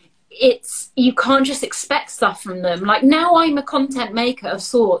 and you can't just expect stuff from them. Like, now I'm a content maker of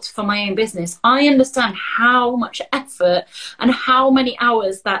sorts for my own business. I understand how much effort and how many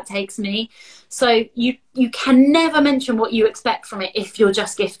hours that takes me. So you can never mention what you expect from it if you're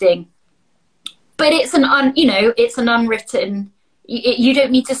just gifting. But it's an unwritten. You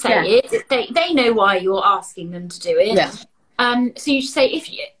don't need to say it. They know why you're asking them to do it. Yeah. So you say,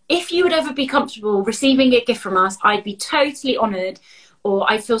 if you would ever be comfortable receiving a gift from us, I'd be totally honoured, or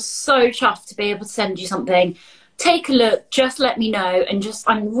I feel so chuffed to be able to send you something. Take a look. Just let me know. And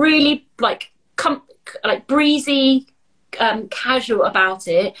I'm really breezy, casual about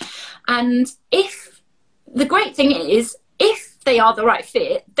it. And the great thing is, if they are the right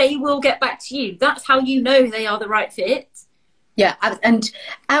fit, they will get back to you. That's how you know they are the right fit. Yeah. And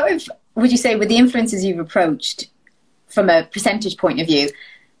would you say, with the influencers you've approached from a percentage point of view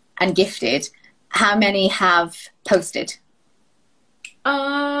and gifted, how many have posted?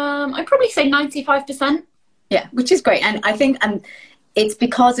 I'd probably say 95%. Yeah, which is great. And I think it's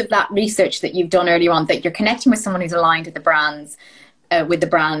because of that research that you've done earlier on, that you're connecting with someone who's aligned with the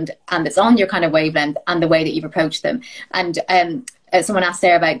brand, and it's on your kind of wavelength, and the way that you've approached them. And someone asked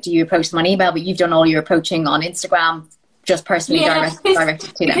there about, do you approach them on email? But you've done all your approaching on Instagram, just personally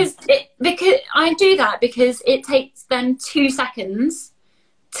directed to them. Because I do that because it takes them 2 seconds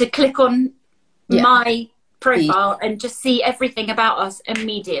to click on my profile and just see everything about us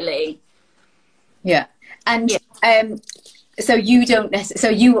immediately. Yeah. And so you don't so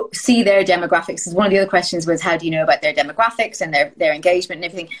you see their demographics. One of the other questions was, how do you know about their demographics and their engagement and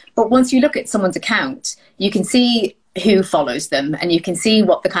everything? But once you look at someone's account, you can see who follows them, and you can see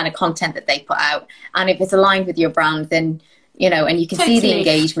what the kind of content that they put out, and if it's aligned with your brand, then you know, and you can see the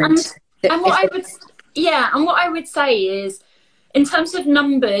engagement. And what I would say is, in terms of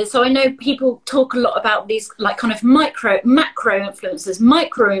numbers, so I know people talk a lot about these like kind of macro influencers,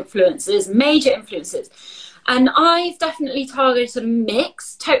 micro influencers, major influencers. And I've definitely targeted a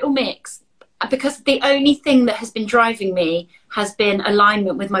total mix, because the only thing that has been driving me has been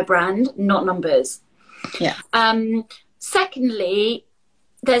alignment with my brand, not numbers. Yeah. Secondly,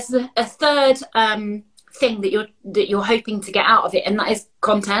 there's a third thing that you're hoping to get out of it, and that is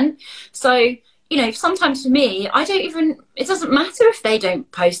content. So, you know, sometimes for me, it doesn't matter if they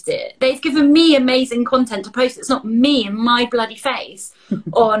don't post it. They've given me amazing content to post. It's not me and my bloody face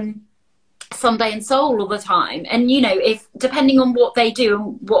on Sunday and Soul all the time. And, you know, if depending on what they do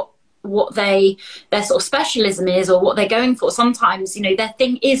and what their sort of specialism is, or what they're going for, sometimes, you know, their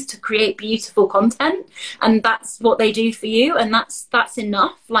thing is to create beautiful content, and that's what they do for you, and that's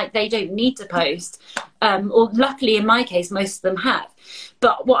enough. Like, they don't need to post, or luckily in my case most of them have.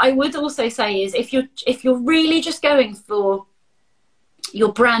 But what I would also say is, if you're really just going for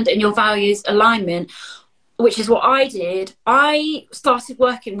your brand and your values alignment, which is what I did, I started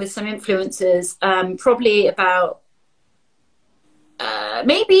working with some influencers probably about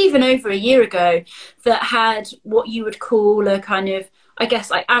maybe even over a year ago, that had what you would call a kind of, I guess,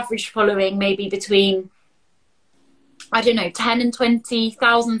 like average following, maybe between, I don't know, 10 and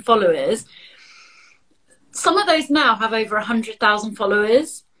 20,000 followers. Some of those now have over 100,000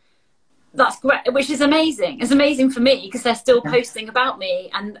 followers. That's great, which is amazing. It's amazing for me, because they're still posting about me,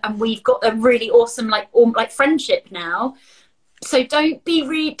 and we've got a really awesome like friendship now. So don't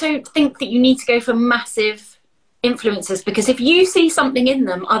think that you need to go for massive influencers, because if you see something in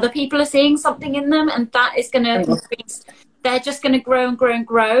them, other people are seeing something in them, and that is going to increase. They're just going to grow and grow and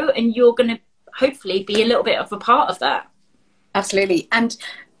grow, and you're going to hopefully be a little bit of a part of that. Absolutely. And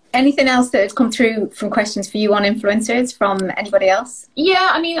anything else that has come through from questions for you on influencers from anybody else? Yeah,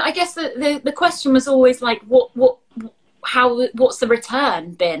 I mean, I guess the question was always like, what's the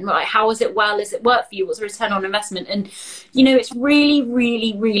return been? Like, how is it worked for you? What's the return on investment? And, you know, it's really,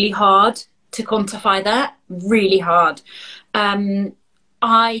 really, really hard to quantify that. Really hard.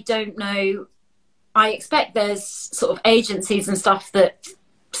 I don't know. I expect there's sort of agencies and stuff that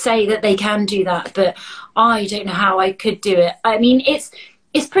say that they can do that, but I don't know how I could do it. I mean, it's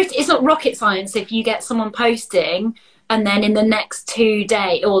not rocket science if you get someone posting, and then in the next 2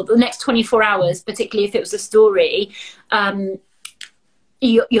 days or the next 24 hours, particularly if it was a story,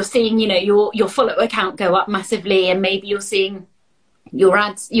 you're seeing, you know, your follower count go up massively, and maybe you're seeing your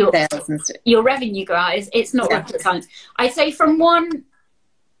ads, your revenue go out. It's not rocket science. I'd say from one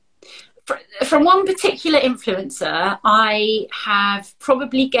particular influencer, I have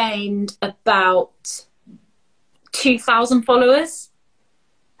probably gained about 2,000 followers.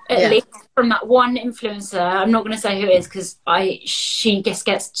 At least from that one influencer. I'm not going to say who it is, because she just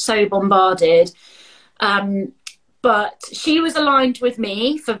gets so bombarded. But she was aligned with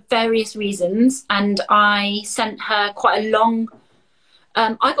me for various reasons, and I sent her quite a long.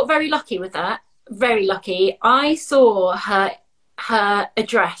 I got very lucky with that. Very lucky. I saw her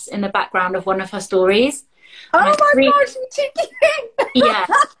address in the background of one of her stories. Oh my gosh, you cheeky thing! Yeah,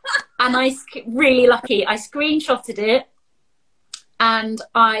 and really lucky. I screenshotted it. And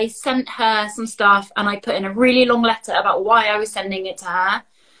I sent her some stuff, and I put in a really long letter about why I was sending it to her.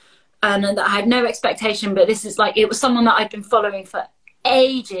 And that I had no expectation, but this is like, it was someone that I'd been following for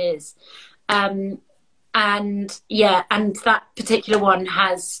ages. And yeah, and that particular one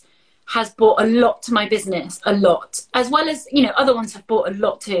has brought a lot to my business, a lot. As well as, you know, other ones have brought a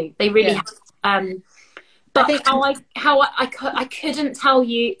lot too. They really have. But I think I couldn't tell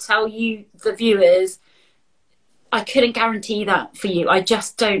you, the viewers, I couldn't guarantee that for you. I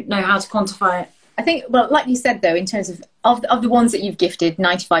just don't know how to quantify it. I think, well, like you said, though, in terms of the ones that you've gifted,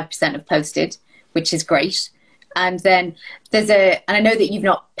 95% have posted, which is great. And then and I know that you've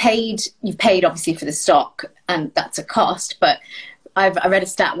paid obviously for the stock, and that's a cost, but I read a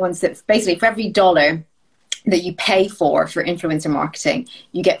stat once that basically for every $1 that you pay for influencer marketing,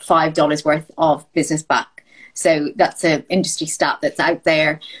 you get $5 worth of business back. So that's an industry stat that's out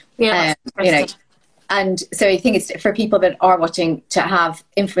there. Yeah, you know. And so I think it's for people that are watching to have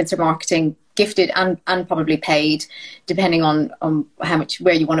influencer marketing gifted and probably paid, depending on how much,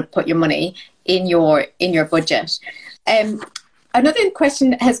 where you want to put your money in your budget. Another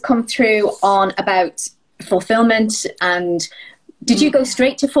question has come through about fulfillment. And did you go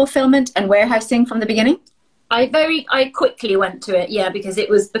straight to fulfillment and warehousing from the beginning? I quickly went to it, yeah, because it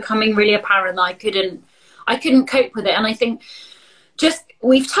was becoming really apparent that I couldn't cope with it. And I think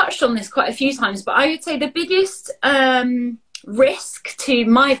we've touched on this quite a few times, but I would say the biggest risk to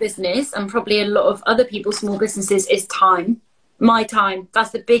my business, and probably a lot of other people's small businesses, is time. My time. That's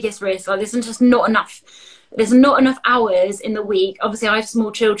the biggest risk. Like, there's not enough hours in the week. Obviously I have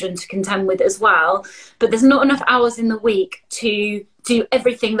small children to contend with as well, but there's not enough hours in the week to do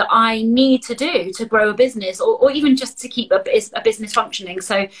everything that I need to do to grow a business, or even just to keep a business functioning.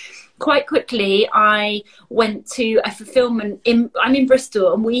 So quite quickly I went to a fulfillment I'm in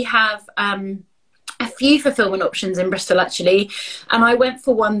Bristol, and we have a few fulfillment options in Bristol actually, and I went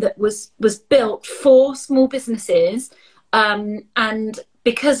for one that was built for small businesses, and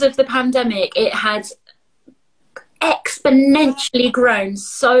because of the pandemic it had exponentially grown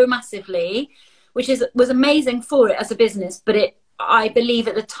so massively, which was amazing for it as a business, but I believe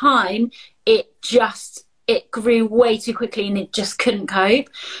at the time it grew way too quickly and it just couldn't cope.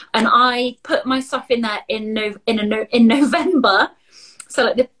 And I put my stuff in there in November, so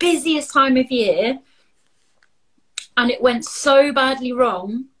like the busiest time of year, and it went so badly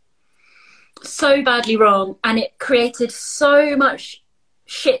wrong, and it created so much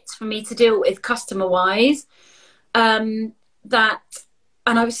shit for me to deal with customer wise, and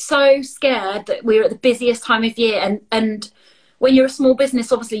I was so scared that we were at the busiest time of year, and when you're a small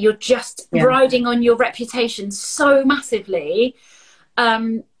business, obviously you're just riding on your reputation so massively,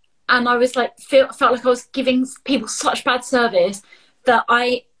 and I was like felt like I was giving people such bad service that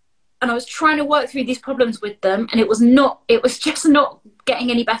I was trying to work through these problems with them, and it was just not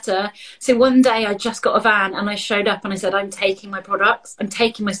getting any better. So one day I just got a van and I showed up and I said, I'm taking my products, I'm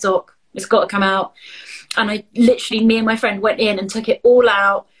taking my stock, it's got to come out. And I literally, me and my friend went in and took it all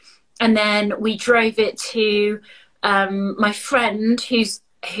out, and then we drove it to my friend who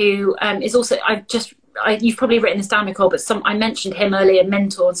is also, you've probably written this down, Nicole, but I mentioned him earlier,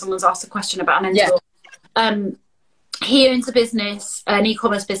 mentor, and someone's asked a question about a mentor. Yeah. He owns a business, an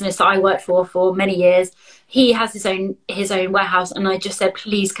e-commerce business that I worked for many years. He has his own warehouse, and I just said,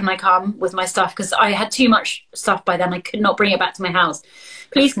 please, can I come with my stuff? Because I had too much stuff by then. I could not bring it back to my house.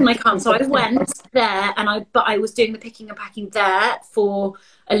 Please, can I come? So I went there, but I was doing the picking and packing there for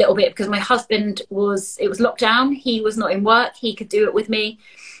a little bit because my husband it was locked down. He was not in work. He could do it with me.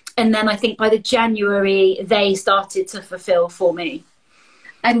 And then I think by the January, they started to fulfill for me.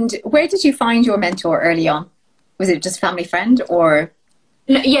 And where did you find your mentor early on? Was it just family friend or?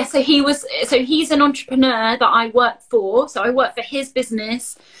 No, yeah, so he's an entrepreneur that I worked for. So I worked for his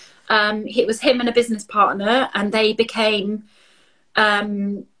business. It was him and a business partner, and they became I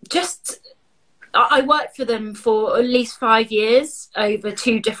worked for them for at least 5 years over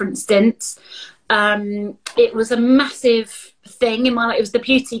 2 different stints. It was a massive thing in my life. It was the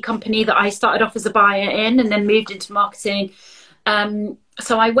beauty company that I started off as a buyer in and then moved into marketing.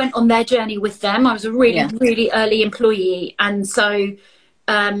 So I went on their journey with them. I was a really early employee. And so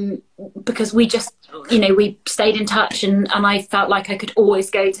because we just, we stayed in touch, and I felt like I could always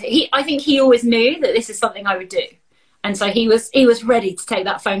go to, I think he always knew that this is something I would do. And so he was ready to take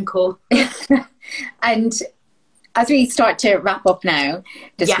that phone call. And as we start to wrap up now,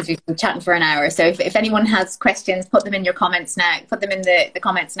 just because we've been chatting for an hour, so if anyone has questions, put them in your comments now. Put them in the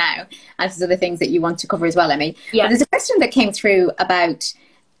comments now. And there's other things that you want to cover as well, Emmy. Yeah. But there's a question that came through about,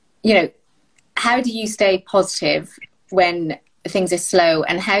 how do you stay positive when things are slow,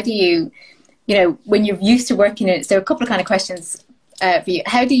 and how do you, when you're used to working in it? So a couple of kind of questions for you.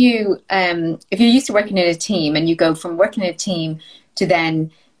 How do you, if you're used to working in a team and you go from working in a team to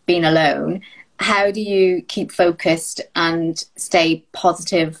then being alone, how do you keep focused and stay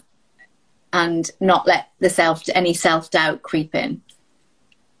positive and not let any self-doubt creep in?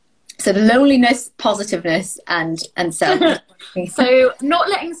 So the loneliness, positiveness, and self. So not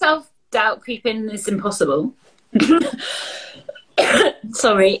letting self-doubt creep in is impossible.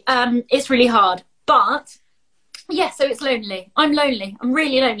 Sorry, it's really hard. But yeah, so it's lonely. I'm lonely. I'm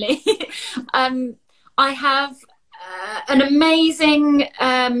really lonely. I have an amazing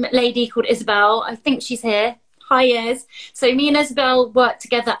lady called Isabel. I think she's here. Hi, Iz. So me and Isabel worked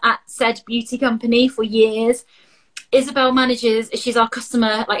together at said beauty company for years. Isabel she's our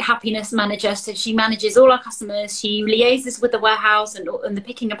customer happiness manager. So she manages all our customers. She liaises with the warehouse and the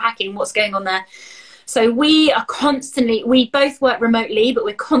picking and packing, what's going on there. So we both work remotely, but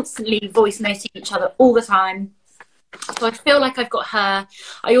we're constantly voice noting each other all the time. So I feel like I've got her.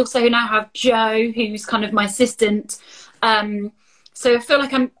 I also now have Jo, who's kind of my assistant. So I feel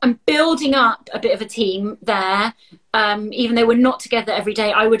like I'm building up a bit of a team there. Even though we're not together every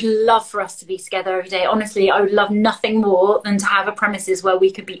day, I would love for us to be together every day. Honestly, I would love nothing more than to have a premises where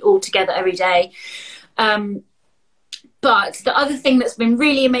we could be all together every day. But the other thing that's been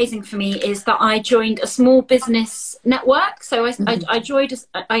really amazing for me is that I joined a small business network. So I joined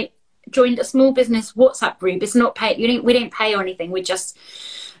a small business WhatsApp group. It's not paid. We don't pay or anything. We just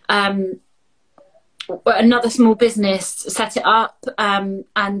another small business set it up, and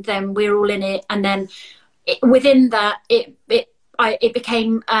then we're all in it. And then within that, it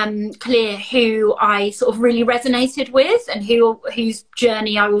became clear who I sort of really resonated with and whose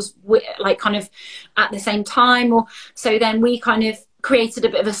journey I was like kind of at the same time. Or so then we kind of created a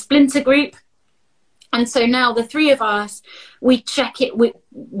bit of a splinter group. And so now the three of us, we check it. We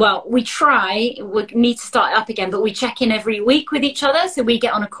need to start it up again, but we check in every week with each other. So we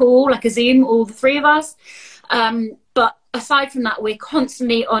get on a call, like a Zoom, all the three of us. But aside from that, we're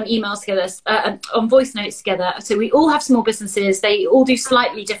constantly on emails together, on voice notes together. So we all have small businesses. They all do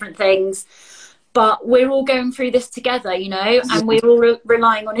slightly different things, but we're all going through this together, you know, and we're all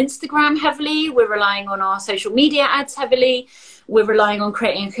relying on Instagram heavily. We're relying on our social media ads heavily. We're relying on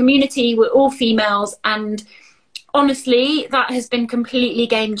creating a community. We're all females. And honestly, that has been completely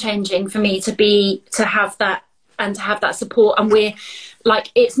game changing for me to have that support. And we're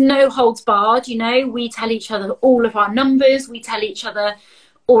like, it's no holds barred, you know. We tell each other all of our numbers. We tell each other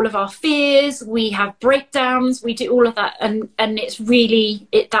all of our fears. We have breakdowns. We do all of that. And it's really,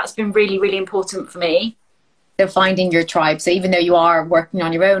 that's been really, really important for me. So finding your tribe. So even though you are working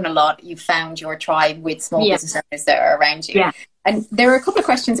on your own a lot, you found your tribe with small business owners that are around you. Yeah. And there are a couple of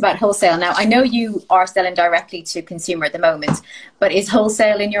questions about wholesale. Now, I know you are selling directly to consumer at the moment, but is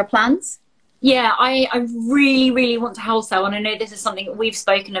wholesale in your plans? Yeah, I really, really want to wholesale. And I know this is something that we've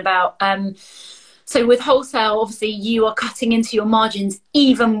spoken about. So with wholesale, obviously, you are cutting into your margins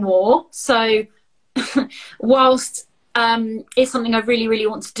even more. So whilst it's something I really, really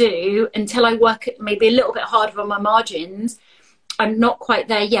want to do, until I work maybe a little bit harder on my margins, I'm not quite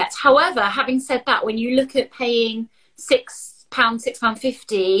there yet. However, having said that, when you look at paying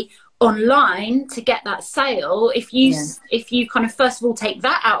 £6.50 online to get that sale, if you kind of first of all take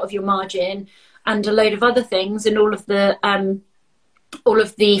that out of your margin and a load of other things and all of the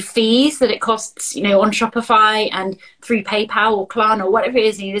fees that it costs, you know, on Shopify and through PayPal or Klarna or whatever it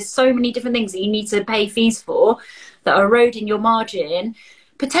is, there's so many different things that you need to pay fees for that are eroding your margin.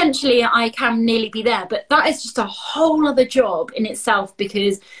 Potentially I can nearly be there, but that is just a whole other job in itself,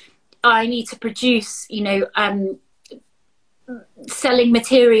 because I need to produce, you know, selling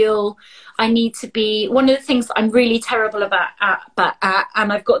material. I need to be, one of the things that I'm really terrible about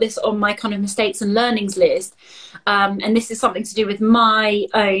and I've got this on my kind of mistakes and learnings list, and this is something to do with my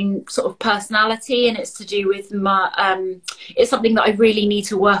own sort of personality, and it's to do with my it's something that I really need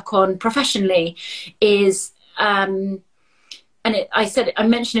to work on professionally, is I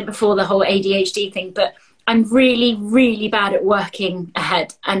mentioned it before, the whole ADHD thing, but I'm really, really bad at working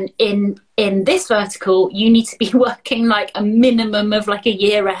ahead. And in this vertical, you need to be working like a minimum of like a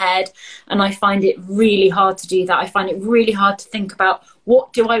year ahead. And I find it really hard to do that. I find it really hard to think about,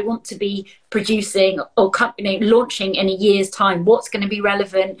 what do I want to be producing or launching in a year's time? What's going to be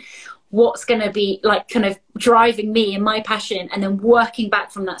relevant? What's going to be like kind of driving me and my passion, and then working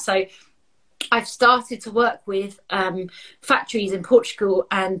back from that. So I've started to work with factories in Portugal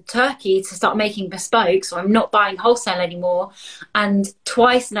and Turkey to start making bespoke, so I'm not buying wholesale anymore. And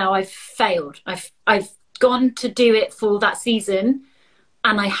twice now I've failed. I've gone to do it for that season,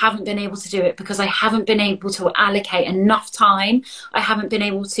 and I haven't been able to do it because I haven't been able to allocate enough time. I haven't been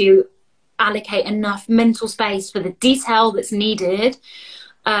able to allocate enough mental space for the detail that's needed.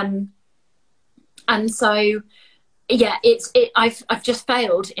 And so yeah, I've just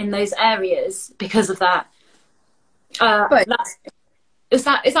failed in those areas because of that. But is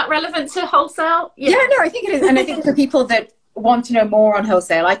that relevant to wholesale? Yeah, no, I think it is. And I think for people that want to know more on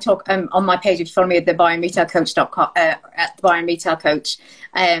wholesale, I talk on my page, if you follow me at the buyandretailcoach.com, at the Buy and Retail Coach.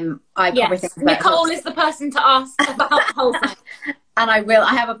 I cover things about Nicole wholesale. is the person to ask about wholesale. And I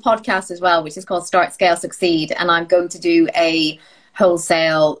have a podcast as well, which is called Start, Scale, Succeed. And I'm going to do a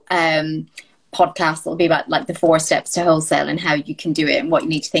wholesale podcast that'll be about like the 4 steps to wholesale and how you can do it and what you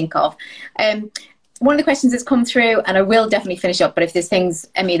need to think of. One of the questions that's come through, and I will definitely finish up, but if there's things,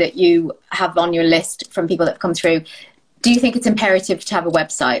 Emmy, that you have on your list from people that have come through, do you think it's imperative to have a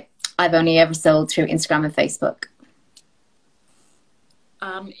website? I've only ever sold through Instagram and Facebook.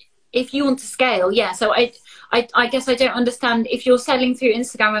 If you want to scale, yeah. So I guess I don't understand, if you're selling through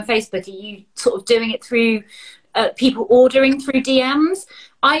Instagram and Facebook, are you sort of doing it through people ordering through DMs?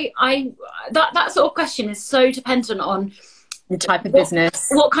 That sort of question is so dependent on the type of business.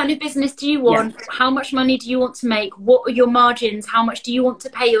 What kind of business do you want? Yeah. How much money do you want to make? What are your margins? How much do you want to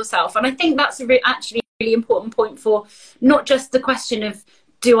pay yourself? And I think that's actually a really important point for not just the question of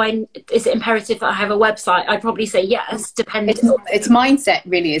is it imperative that I have a website? I'd probably say yes, depending. It's mindset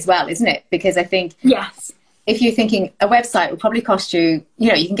really as well, isn't it? Because I think yes, if you're thinking a website will probably cost you,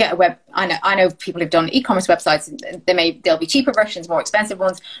 you can get I know people who've done e-commerce websites, and there'll be cheaper versions, more expensive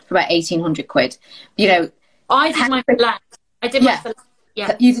ones for about 1,800 quid. I did my less. I did my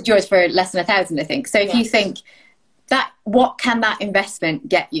yeah. You did yours for less than 1,000, I think. So if you think that, what can that investment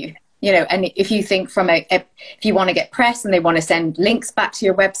get you? And if you think from if you want to get press and they want to send links back to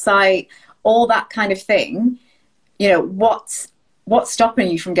your website, all that kind of thing, what's stopping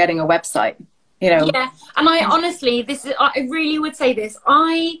you from getting a website? Yeah, and I honestly, I really would say this.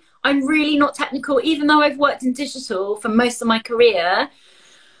 I'm really not technical, even though I've worked in digital for most of my career.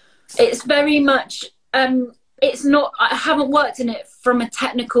 It's very much, it's not, I haven't worked in it from a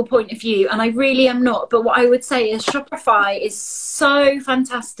technical point of view, and I really am not. But what I would say is Shopify is so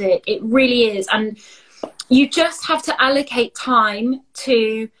fantastic. It really is. And you just have to allocate time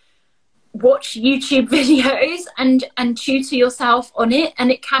to watch YouTube videos and tutor yourself on it,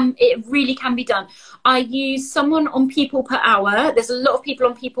 and it really can be done. I use someone on People Per Hour. There's a lot of people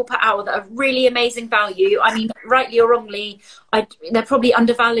on People Per Hour that are really amazing value. I mean, rightly or wrongly, they're probably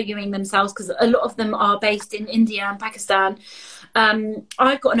undervaluing themselves because a lot of them are based in India and Pakistan.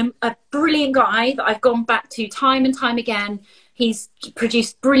 I've got a brilliant guy that I've gone back to time and time again. He's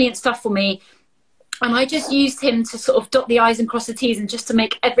produced brilliant stuff for me. And I just used him to sort of dot the I's and cross the T's, and just to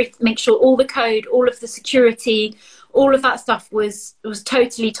make sure all the code, all of the security, all of that stuff was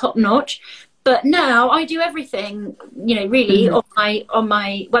totally top notch. But now I do everything, really on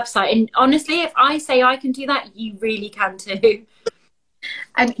my website. And honestly, if I say I can do that, you really can too.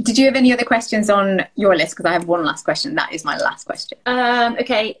 And did you have any other questions on your list? Because I have one last question. That is my last question.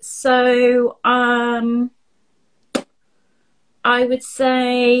 Okay, so I would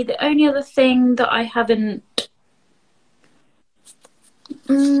say the only other thing that I haven't...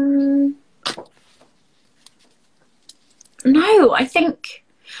 no, I think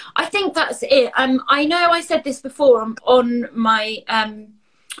that's it. I know I said this before on my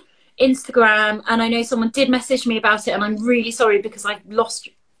Instagram, and I know someone did message me about it, and I'm really sorry because I lost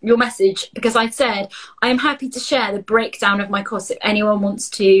your message, because I said I am happy to share the breakdown of my course if anyone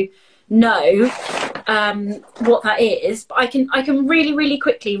wants to know what that is. But I can really, really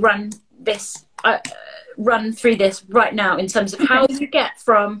quickly run through this right now in terms of how you get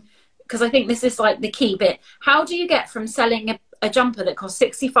from, because I think this is like the key bit. How do you get from selling a jumper that costs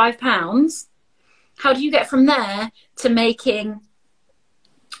 £65? How do you get from there to making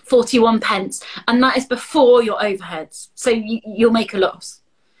 41 pence? And that is before your overheads. So you'll make a loss.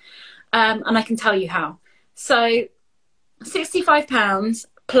 And I can tell you how. So £65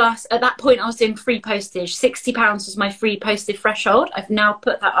 plus, at that point I was doing free postage. £60 was my free postage threshold. I've now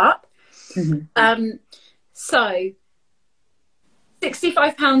put that up. Mm-hmm. So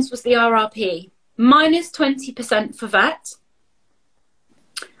 £65 was the RRP, minus 20% for VAT,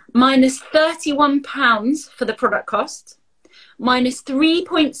 minus £31 for the product cost, minus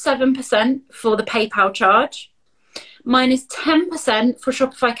 3.7% for the PayPal charge, minus 10% for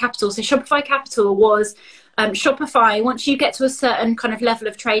Shopify Capital. So Shopify Capital was Shopify, once you get to a certain kind of level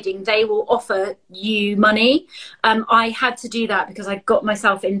of trading, they will offer you money. I had to do that because I got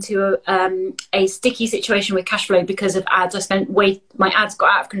myself into a sticky situation with cash flow because of ads. My ads got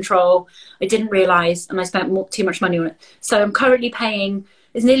out of control. I didn't realize, and I spent too much money on it. So I'm currently paying,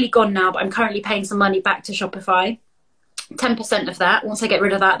 it's nearly gone now, but I'm currently paying some money back to Shopify. 10% of that. Once I get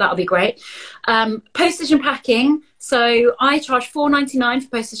rid of that, that'll be great. Postage and packing. So I charge £4.99 for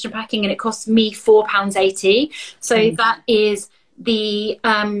postage and packing, and it costs me £4.80. So that is the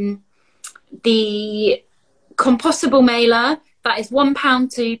compostable mailer. That is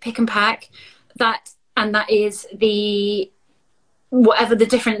 £1 to pick and pack. That is the whatever the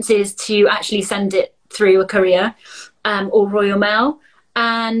difference is to actually send it through a courier or Royal Mail.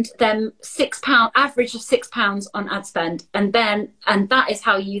 And then £6, average of £6 on ad spend, and that is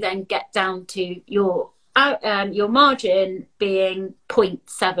how you then get down to your margin being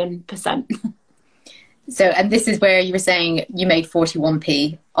 0.7%. So, and this is where you were saying you made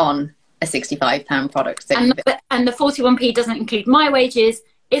 41p on a £65 product. So and the 41p doesn't include my wages,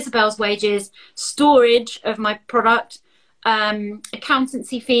 Isabel's wages, storage of my product,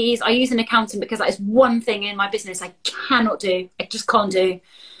 accountancy fees. I use an accountant because that is one thing in my business I cannot do. I just can't do.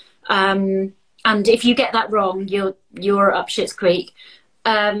 And if you get that wrong, you're up shit's creek.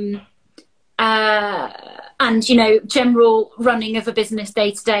 And general running of a business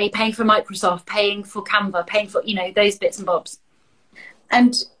day to day, paying for Microsoft, paying for Canva, paying for those bits and bobs.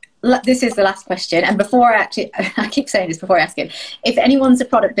 And this is the last question. And before I keep saying this before I ask it, if anyone's a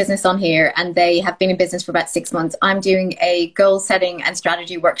product business on here and they have been in business for about 6 months, I'm doing a goal setting and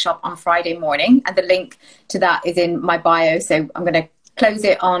strategy workshop on Friday morning. And the link to that is in my bio. So I'm going to close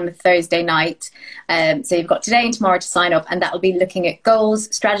it on Thursday night. So you've got today and tomorrow to sign up, and that will be looking at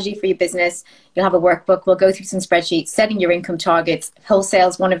goals, strategy for your business. You'll have a workbook. We'll go through some spreadsheets, setting your income targets.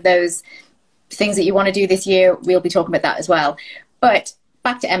 Wholesale's one of those things that you want to do this year. We'll be talking about that as well. But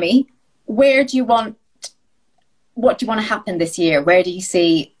back to Emmy, what do you want to happen this year? Where do you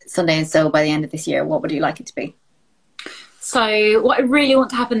see Sunday and Soul by the end of this year? What would you like it to be? So what I really want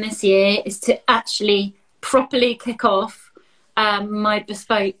to happen this year is to actually properly kick off my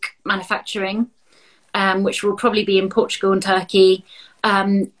bespoke manufacturing, which will probably be in Portugal and Turkey.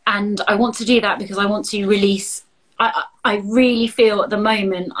 And I want to do that because I want to release, I really feel at the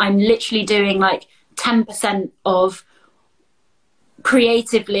moment I'm literally doing like 10% of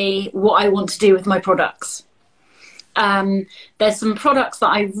creatively what I want to do with my products. There's some products that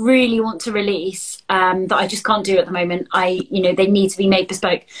I really want to release that I just can't do at the moment. They need to be made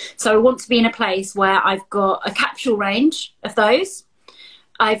bespoke. So I want to be in a place where I've got a capsule range of those.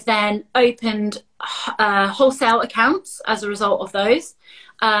 I've then opened wholesale accounts as a result of those.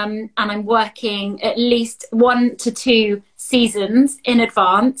 And I'm working at least 1 to 2 seasons in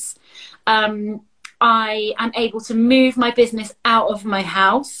advance. I am able to move my business out of my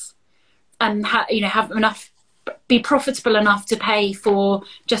house and have enough, be profitable enough to pay for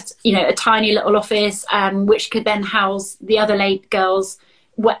just a tiny little office, which could then house the other late girls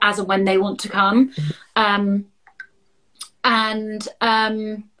as and when they want to come.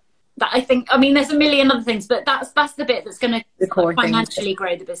 That I think, there's a million other things, but that's the bit that's going to financially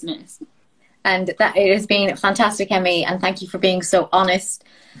grow the business. And that it has been fantastic, Emmy, and thank you for being so honest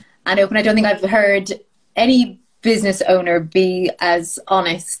and open. I don't think I've heard any business owner be as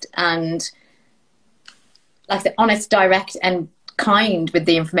honest and, like I said, honest, direct and kind with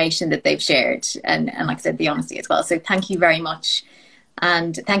the information that they've shared. And like I said, the honesty as well. So thank you very much.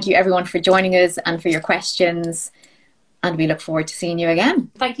 And thank you everyone for joining us and for your questions. And we look forward to seeing you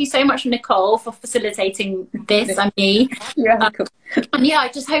again. Thank you so much, Nicole, for facilitating this and me. You're welcome. And yeah, I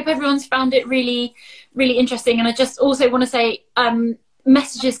just hope everyone's found it really, really interesting. And I just also want to say,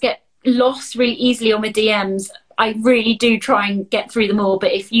 messages get lost really easily on my DMs. I really do try and get through them all.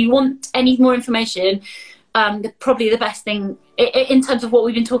 But if you want any more information, probably the best thing, in terms of what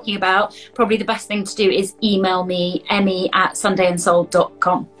we've been talking about, probably the best thing to do is email me,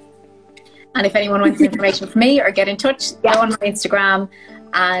 emmy@sundayandsoul.com. And if anyone wants information from me or get in touch, go on my Instagram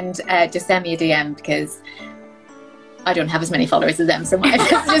and just send me a DM, because I don't have as many followers as them, so my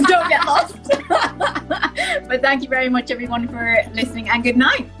messages don't get lost. But thank you very much, everyone, for listening, and good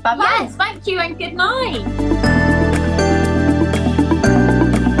night. Bye-bye. Yes, thank you, and good night.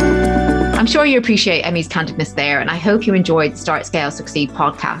 I'm sure you appreciate Emmy's candidness there, and I hope you enjoyed the Start, Scale, Succeed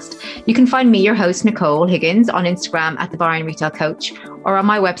podcast. You can find me, your host, Nicole Higgins, on Instagram at The Byron Retail Coach, or on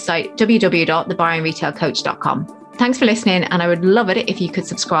my website, www.thebyronretailcoach.com. Thanks for listening, and I would love it if you could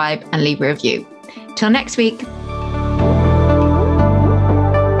subscribe and leave a review. Till next week.